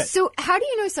 quite a bit. So how do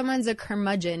you know someone's a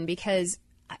curmudgeon? Because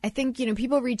I think,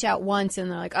 people reach out once and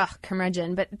they're like, oh,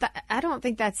 curmudgeon, but I don't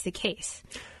think that's the case.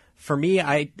 For me,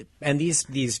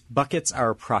 these buckets are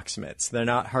approximates. They're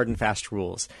not hard and fast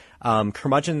rules.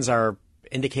 Curmudgeons are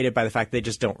indicated by the fact they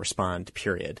just don't respond,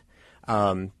 period.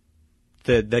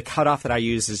 The cutoff that I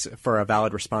use is for a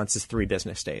valid response is 3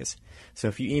 business days. So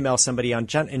if you email somebody in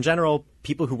general,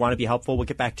 people who want to be helpful will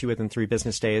get back to you within 3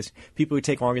 business days. People who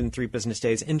take longer than 3 business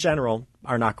days in general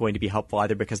are not going to be helpful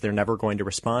either because they're never going to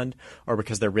respond or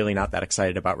because they're really not that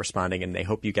excited about responding and they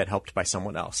hope you get helped by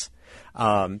someone else.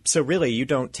 So really, you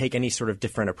don't take any sort of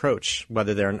different approach,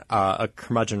 whether they're a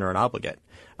curmudgeon or an obligate.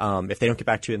 If they don't get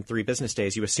back to you in 3 business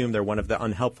days, you assume they're one of the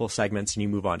unhelpful segments and you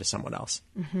move on to someone else.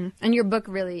 Mm-hmm. And your book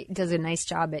really does a nice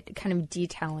job at kind of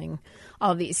detailing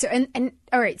all these. So, and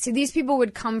all right, so these people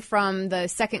would come from the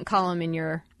second column in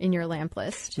your LAMP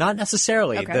list? Not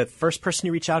necessarily. Okay. The first person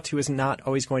you reach out to is not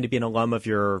always going to be an alum of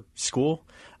your school.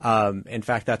 In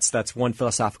fact, that's one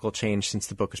philosophical change since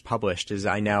the book was published, is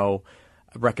I now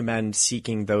recommend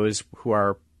seeking those who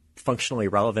are functionally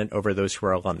relevant over those who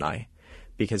are alumni.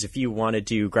 Because if you want to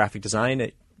do graphic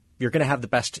design, you're going to have the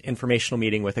best informational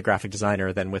meeting with a graphic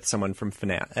designer than with someone from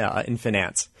in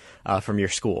finance from your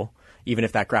school. Even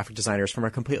if that graphic designer is from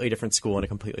a completely different school and a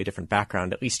completely different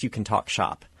background, at least you can talk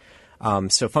shop.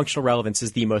 So functional relevance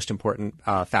is the most important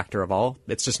factor of all.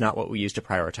 It's just not what we use to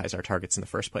prioritize our targets in the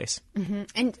first place. Mm-hmm.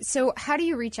 And so how do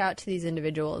you reach out to these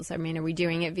individuals? I mean, are we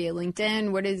doing it via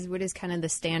LinkedIn? What is kind of the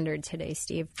standard today,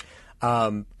 Steve?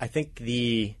 I think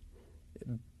the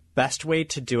best way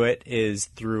to do it is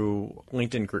through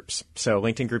LinkedIn groups. So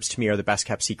LinkedIn groups to me are the best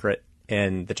kept secret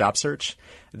in the job search.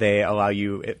 They allow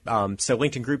you, so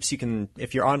LinkedIn groups,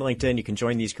 if you're on LinkedIn, you can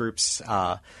join these groups.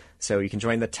 So you can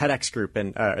join the TEDx group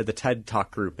or the TED Talk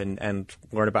group and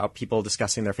learn about people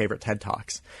discussing their favorite TED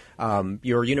Talks.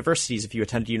 Your universities, if you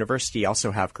attend a university,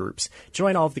 also have groups.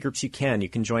 Join all of the groups you can. You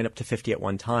can join up to 50 at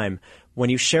one time. When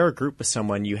you share a group with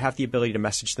someone, you have the ability to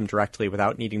message them directly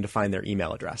without needing to find their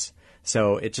email address.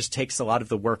 So it just takes a lot of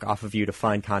the work off of you to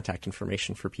find contact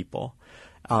information for people.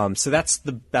 So that's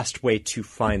the best way to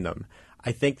find them.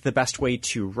 I think the best way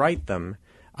to write them,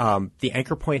 the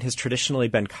anchor point has traditionally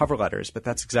been cover letters, but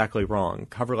that's exactly wrong.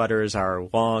 Cover letters are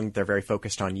long. They're very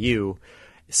focused on you.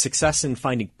 Success in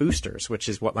finding boosters, which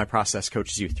is what my process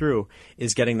coaches you through,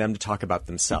 is getting them to talk about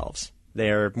themselves.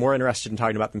 They're more interested in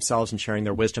talking about themselves and sharing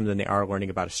their wisdom than they are learning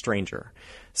about a stranger.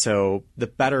 So the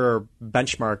better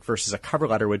benchmark versus a cover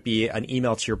letter would be an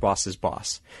email to your boss's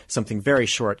boss. Something very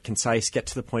short, concise, get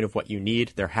to the point of what you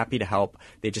need. They're happy to help.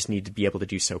 They just need to be able to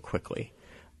do so quickly.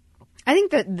 I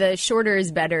think that the shorter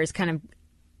is better is kind of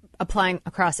applying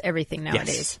across everything nowadays.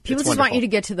 Yes, people just want you to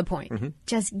get to the point. Mm-hmm.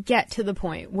 Just get to the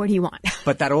point. What do you want?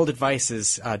 But that old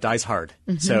advice dies hard.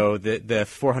 Mm-hmm. So the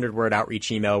 400-word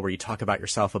outreach email where you talk about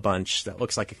yourself a bunch that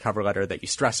looks like a cover letter that you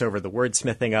stress over the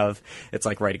wordsmithing of, it's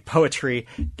like writing poetry.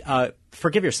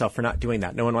 Forgive yourself for not doing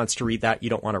that. No one wants to read that. You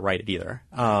don't want to write it either.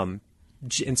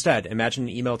 Instead, imagine an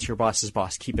email to your boss's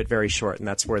boss. Keep it very short, and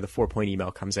that's where the 4-point email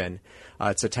comes in.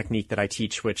 It's a technique that I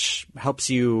teach which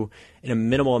helps you, in a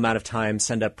minimal amount of time,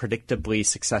 send a predictably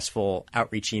successful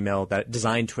outreach email that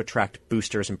designed to attract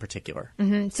boosters in particular.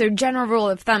 Mm-hmm. So general rule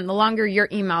of thumb, the longer your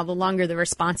email, the longer the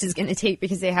response is going to take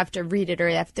because they have to read it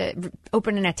or they have to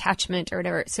open an attachment or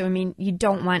whatever. So, I mean, you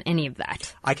don't want any of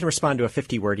that. I can respond to a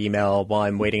 50-word email while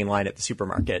I'm waiting in line at the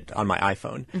supermarket on my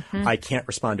iPhone. Mm-hmm. I can't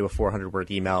respond to a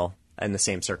 400-word email in the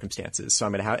same circumstances. So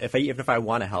I'm going to have, even if I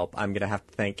want to help, I'm going to have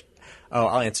to think, oh,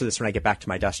 I'll answer this when I get back to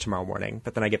my desk tomorrow morning.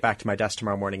 But then I get back to my desk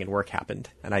tomorrow morning and work happened,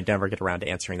 and I never get around to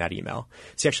answering that email.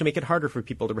 So you actually make it harder for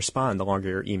people to respond the longer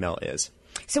your email is.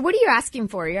 So what are you asking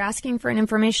for? You're asking for an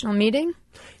informational meeting?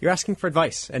 You're asking for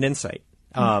advice and insight.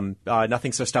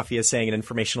 Nothing so stuffy as saying an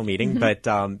informational meeting, but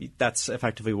that's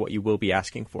effectively what you will be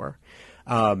asking for.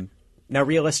 Now,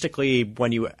 realistically,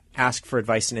 when you ask for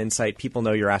advice and insight, people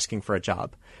know you're asking for a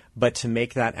job. But to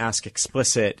make that ask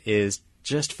explicit is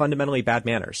just fundamentally bad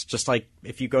manners. Just like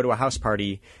if you go to a house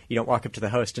party, you don't walk up to the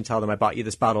host and tell them, I bought you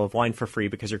this bottle of wine for free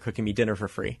because you're cooking me dinner for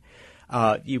free.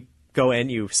 You go in,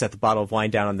 you set the bottle of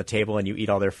wine down on the table, and you eat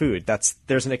all their food.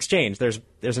 There's an exchange. There's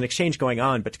an exchange going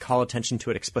on, but to call attention to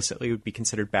it explicitly would be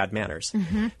considered bad manners.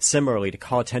 Mm-hmm. Similarly, to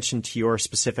call attention to your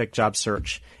specific job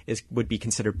search would be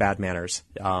considered bad manners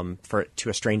to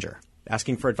a stranger.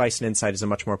 Asking for advice and insight is a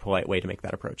much more polite way to make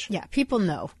that approach. Yeah, people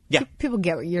know. Yeah. People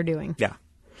get what you're doing. Yeah.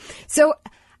 So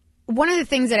one of the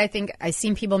things that I think I've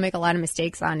seen people make a lot of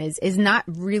mistakes on is not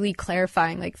really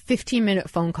clarifying, like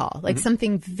 15-minute phone call, like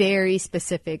something very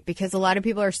specific, because a lot of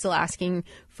people are still asking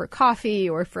for coffee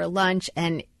or for lunch.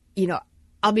 And,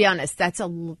 I'll be honest, that's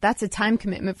a time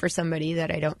commitment for somebody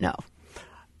that I don't know.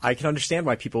 I can understand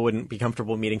why people wouldn't be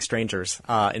comfortable meeting strangers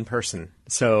in person.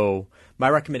 So my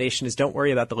recommendation is don't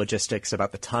worry about the logistics,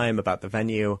 about the time, about the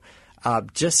venue.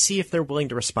 Just see if they're willing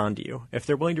to respond to you. If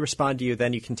they're willing to respond to you,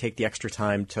 then you can take the extra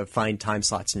time to find time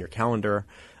slots in your calendar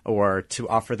or to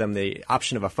offer them the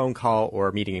option of a phone call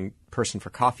or meeting in person for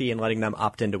coffee and letting them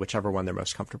opt into whichever one they're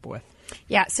most comfortable with.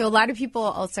 Yeah, so a lot of people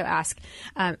also ask,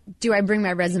 do I bring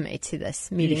my resume to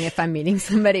this meeting if I'm meeting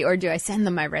somebody, or do I send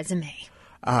them my resume?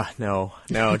 No,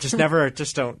 just never,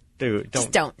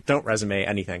 don't resume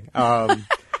anything.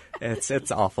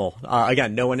 It's awful.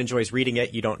 Again, no one enjoys reading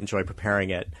it. You don't enjoy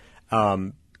preparing it.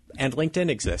 And LinkedIn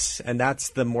exists, and that's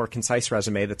the more concise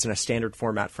resume that's in a standard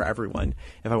format for everyone.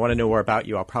 If I want to know more about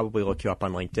you, I'll probably look you up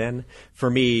on LinkedIn. For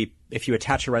me, if you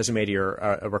attach a resume to your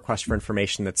a request for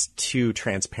information that's too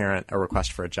transparent, a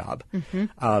request for a job.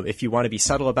 Mm-hmm. If you want to be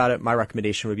subtle about it, my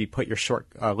recommendation would be put your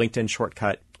LinkedIn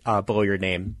shortcut below your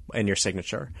name and your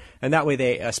signature. And that way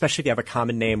they, especially if you have a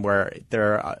common name where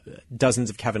there are dozens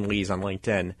of Kevin Lees on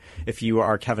LinkedIn, if you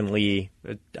are Kevin Lee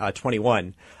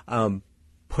 21,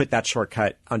 put that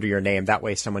shortcut under your name. That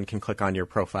way someone can click on your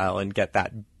profile and get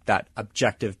that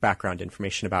objective background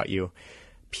information about you.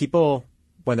 People,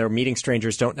 when they're meeting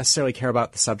strangers, don't necessarily care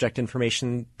about the subject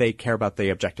information. They care about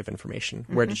the objective information.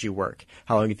 Mm-hmm. Where did you work?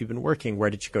 How long have you been working? Where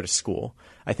did you go to school?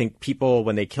 I think people,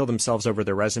 when they kill themselves over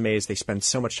their resumes, they spend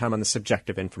so much time on the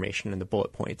subjective information and the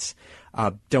bullet points.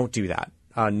 Don't do that.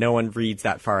 No one reads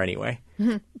that far anyway.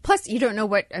 Mm-hmm. Plus, you don't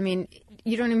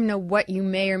even know what you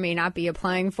may or may not be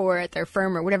applying for at their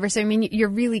firm or whatever. So, I mean, you're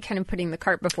really kind of putting the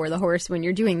cart before the horse when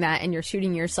you're doing that, and you're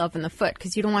shooting yourself in the foot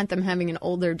because you don't want them having an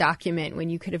older document when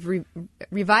you could have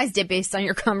revised it based on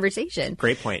your conversation.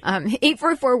 Great point.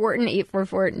 844-WHARTON,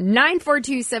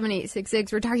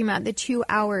 844-942-7866. We're talking about the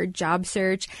 2-hour job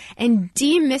search and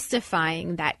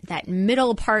demystifying that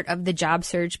middle part of the job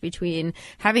search between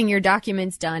having your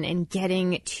documents done and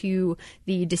getting to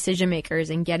the decision makers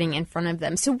and getting in front of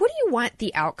them. So what do you want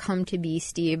the outcome to be,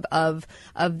 Steve, of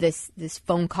this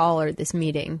phone call or this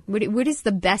meeting? What is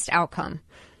the best outcome?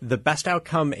 The best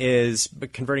outcome is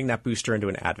converting that booster into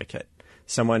an advocate,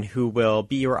 someone who will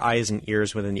be your eyes and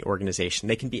ears within the organization.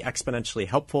 They can be exponentially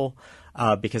helpful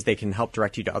because they can help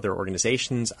direct you to other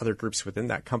organizations, other groups within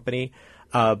that company.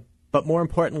 But more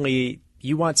importantly,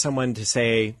 you want someone to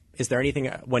say, is there anything,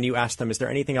 when you ask them, is there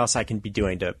anything else I can be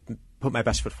doing to put my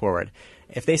best foot forward?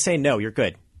 If they say no, you're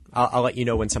good. I'll let you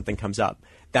know when something comes up.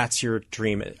 That's your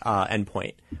dream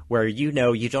endpoint, where you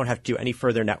know you don't have to do any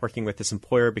further networking with this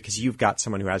employer because you've got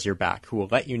someone who has your back, who will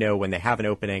let you know when they have an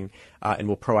opening and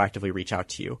will proactively reach out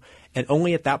to you. And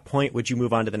only at that point would you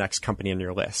move on to the next company on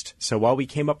your list. So while we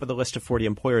came up with a list of 40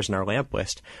 employers in our LAMP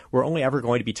list, we're only ever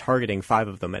going to be targeting 5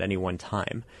 of them at any one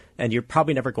time. And you're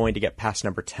probably never going to get past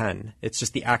number 10. It's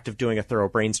just the act of doing a thorough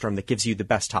brainstorm that gives you the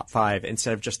best top 5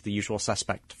 instead of just the usual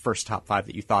suspect first top 5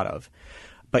 that you thought of.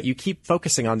 But you keep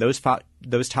focusing on those top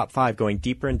 5, going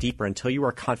deeper and deeper until you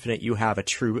are confident you have a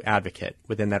true advocate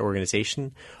within that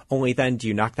organization. Only then do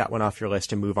you knock that one off your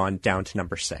list and move on down to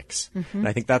number 6. Mm-hmm. And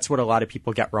I think that's what a lot of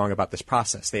people get wrong about this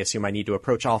process. They assume I need to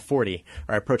approach all 40,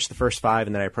 or I approach the first 5,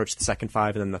 and then I approach the second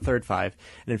 5, and then the third 5.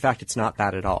 And in fact, it's not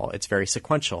that at all. It's very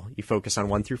sequential. You focus on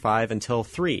 1 through 5 until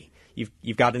 3.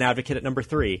 You've got an advocate at number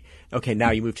 3. Okay,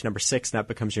 now you move to number 6, and that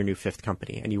becomes your new 5th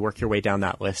company. And you work your way down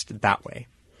that list that way.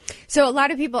 So a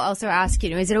lot of people also ask,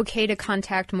 is it okay to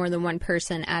contact more than one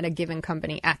person at a given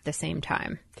company at the same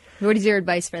time? What is your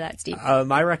advice for that, Steve?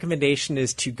 My recommendation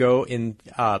is to go in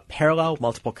parallel,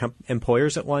 multiple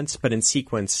employers at once, but in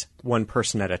sequence, one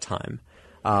person at a time.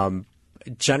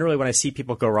 Generally, when I see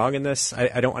people go wrong in this,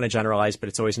 I don't want to generalize, but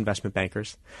it's always investment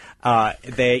bankers.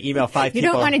 They email 5 people.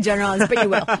 You don't want to generalize, but you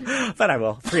will. But I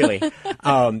will, freely.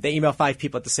 They email 5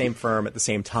 people at the same firm at the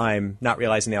same time, not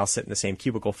realizing they all sit in the same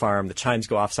cubicle farm. The chimes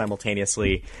go off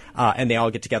simultaneously, and they all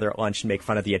get together at lunch and make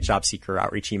fun of the job seeker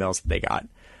outreach emails that they got.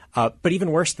 But even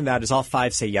worse than that is all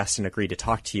 5 say yes and agree to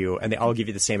talk to you, and they all give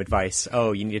you the same advice.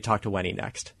 Oh, you need to talk to Wendy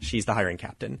next. She's the hiring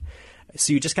captain.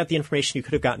 So you just got the information you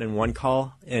could have gotten in one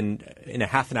call in a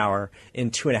half an hour, in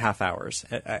 2.5 hours.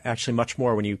 Actually, much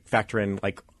more when you factor in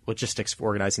like logistics for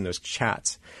organizing those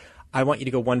chats. I want you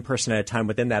to go one person at a time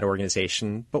within that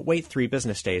organization, but wait 3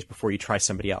 business days before you try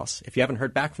somebody else. If you haven't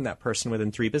heard back from that person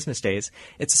within 3 business days,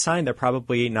 it's a sign they're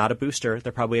probably not a booster.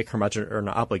 They're probably a curmudgeon or an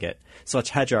obligate. So let's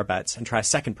hedge our bets and try a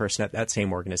second person at that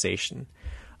same organization.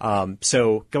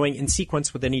 So going in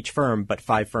sequence within each firm, but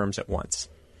 5 firms at once.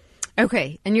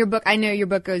 Okay. And your book, I know your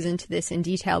book goes into this in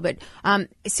detail, but and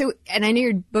I know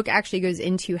your book actually goes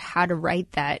into how to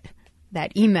write that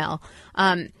email.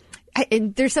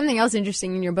 And there's something else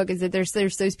interesting in your book is that there's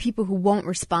those people who won't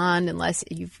respond unless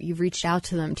you've reached out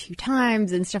to them 2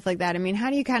 times and stuff like that. I mean, how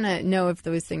do you kind of know if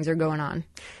those things are going on?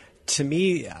 To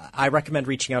me, I recommend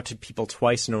reaching out to people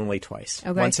twice and only twice.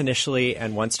 Okay. Once initially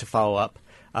and once to follow up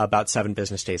about 7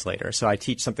 business days later. So I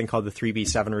teach something called the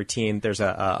 3B7 routine. There's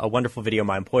a wonderful video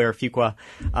my employer, Fuqua,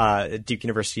 Duke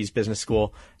University's business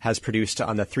school, has produced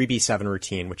on the 3B7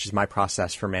 routine, which is my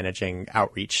process for managing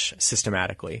outreach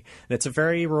systematically. And it's a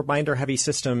very reminder-heavy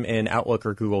system in Outlook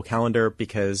or Google Calendar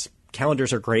because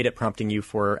calendars are great at prompting you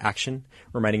for action,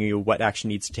 reminding you what action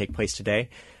needs to take place today.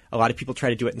 A lot of people try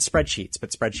to do it in spreadsheets,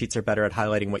 but spreadsheets are better at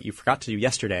highlighting what you forgot to do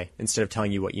yesterday instead of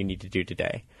telling you what you need to do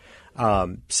today.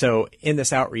 So in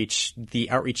this outreach,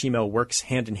 the outreach email works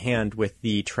hand in hand with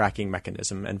the tracking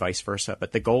mechanism and vice versa.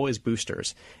 But the goal is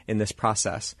boosters in this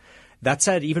process. That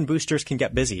said, even boosters can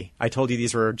get busy. I told you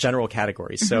these were general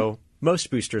categories. Mm-hmm. So most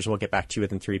boosters will get back to you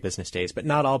within 3 business days, but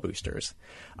not all boosters.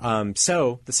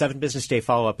 So the 7 business day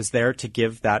follow-up is there to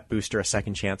give that booster a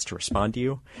second chance to respond to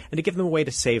you and to give them a way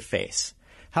to save face.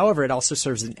 However, it also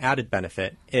serves an added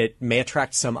benefit. It may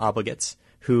attract some obligates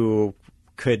who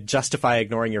could justify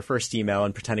ignoring your first email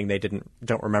and pretending they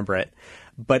don't remember it.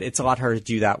 But it's a lot harder to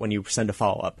do that when you send a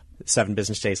follow-up 7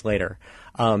 business days later.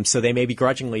 So they may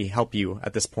begrudgingly help you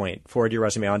at this point, forward your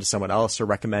resume on to someone else or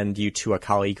recommend you to a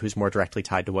colleague who's more directly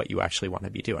tied to what you actually want to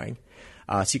be doing.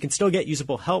 So you can still get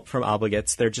usable help from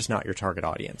obligates. They're just not your target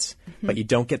audience. Mm-hmm. But you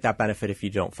don't get that benefit if you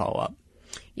don't follow up.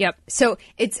 Yep. So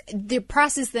it's the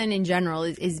process then in general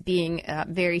is being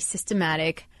very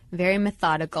systematic, very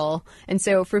methodical. And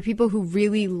so for people who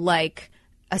really like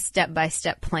a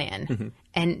step-by-step plan, mm-hmm.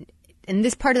 and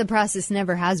this part of the process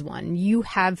never has one, you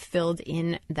have filled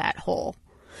in that hole.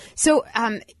 So,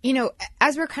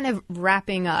 as we're kind of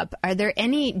wrapping up, are there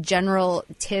any general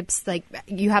tips? Like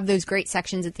you have those great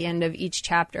sections at the end of each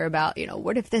chapter about,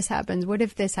 what if this happens? What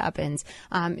if this happens?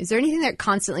 Is there anything that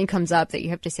constantly comes up that you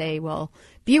have to say, well,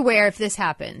 be aware if this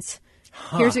happens?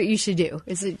 Here's what you should do.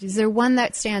 Is there one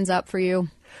that stands up for you?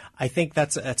 I think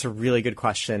that's a really good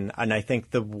question. And I think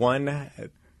the one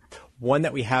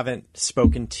that we haven't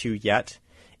spoken to yet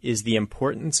is the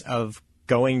importance of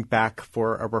going back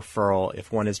for a referral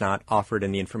if one is not offered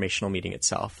in the informational meeting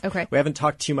itself. Okay. We haven't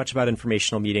talked too much about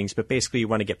informational meetings, but basically you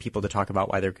want to get people to talk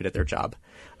about why they're good at their job.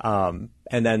 And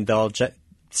then they'll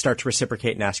start to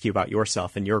reciprocate and ask you about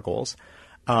yourself and your goals.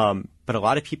 But a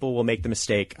lot of people will make the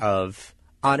mistake of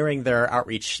honoring their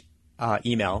outreach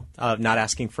email, of not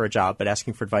asking for a job, but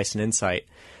asking for advice and insight,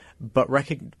 but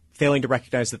failing to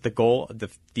recognize that the goal,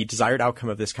 the desired outcome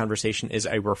of this conversation is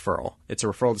a referral. It's a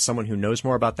referral to someone who knows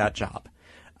more about that job.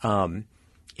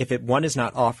 If one is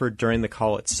not offered during the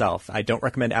call itself, I don't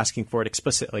recommend asking for it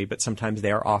explicitly, but sometimes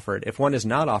they are offered. If one is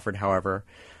not offered, however,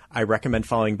 I recommend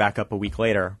following back up a week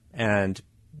later and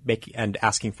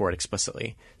asking for it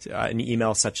explicitly. An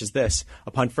email such as this: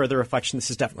 upon further reflection, this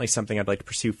is definitely something I'd like to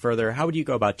pursue further. How would you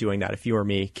go about doing that if you were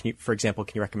me? For example,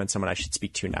 can you recommend someone I should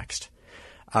speak to next?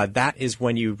 That is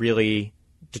when you really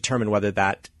determine whether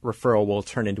that referral will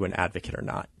turn into an advocate or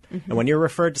not. Mm-hmm. And when you're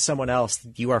referred to someone else,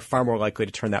 you are far more likely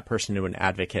to turn that person into an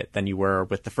advocate than you were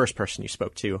with the first person you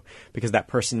spoke to, because that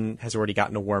person has already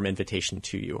gotten a warm invitation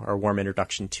to you or a warm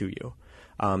introduction to you.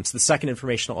 So the second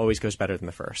informational always goes better than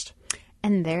the first.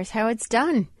 And there's how it's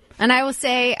done. And I will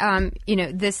say,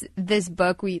 this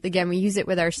book, we use it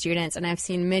with our students, and I've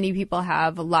seen many people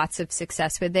have lots of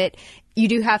success with it. You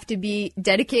do have to be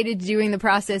dedicated to doing the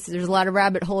process. There's a lot of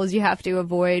rabbit holes you have to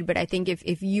avoid. But I think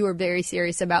if you are very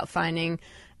serious about finding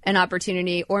an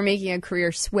opportunity or making a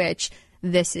career switch,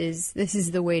 this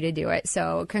is the way to do it.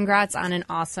 So congrats on an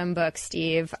awesome book,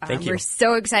 Steve. Thank you. We're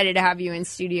so excited to have you in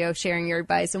studio sharing your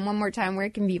advice. And one more time, where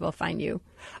can people find you?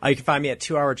 You can find me at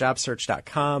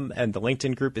 2hourjobsearch.com, and the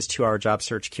LinkedIn group is 2 Hour Job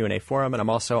Search Q&A Forum, and I'm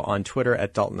also on Twitter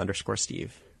at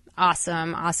Dalton_Steve.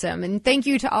 Awesome. And thank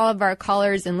you to all of our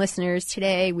callers and listeners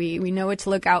today. We know what to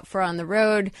look out for on the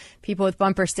road. People with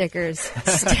bumper stickers,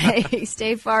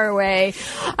 stay far away.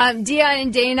 Dion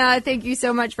and Dana, thank you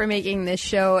so much for making this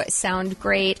show sound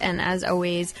great. And as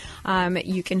always,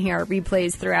 you can hear our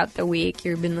replays throughout the week.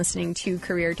 You've been listening to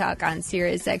Career Talk on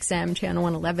Sirius XM Channel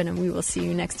 111, and we will see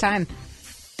you next time.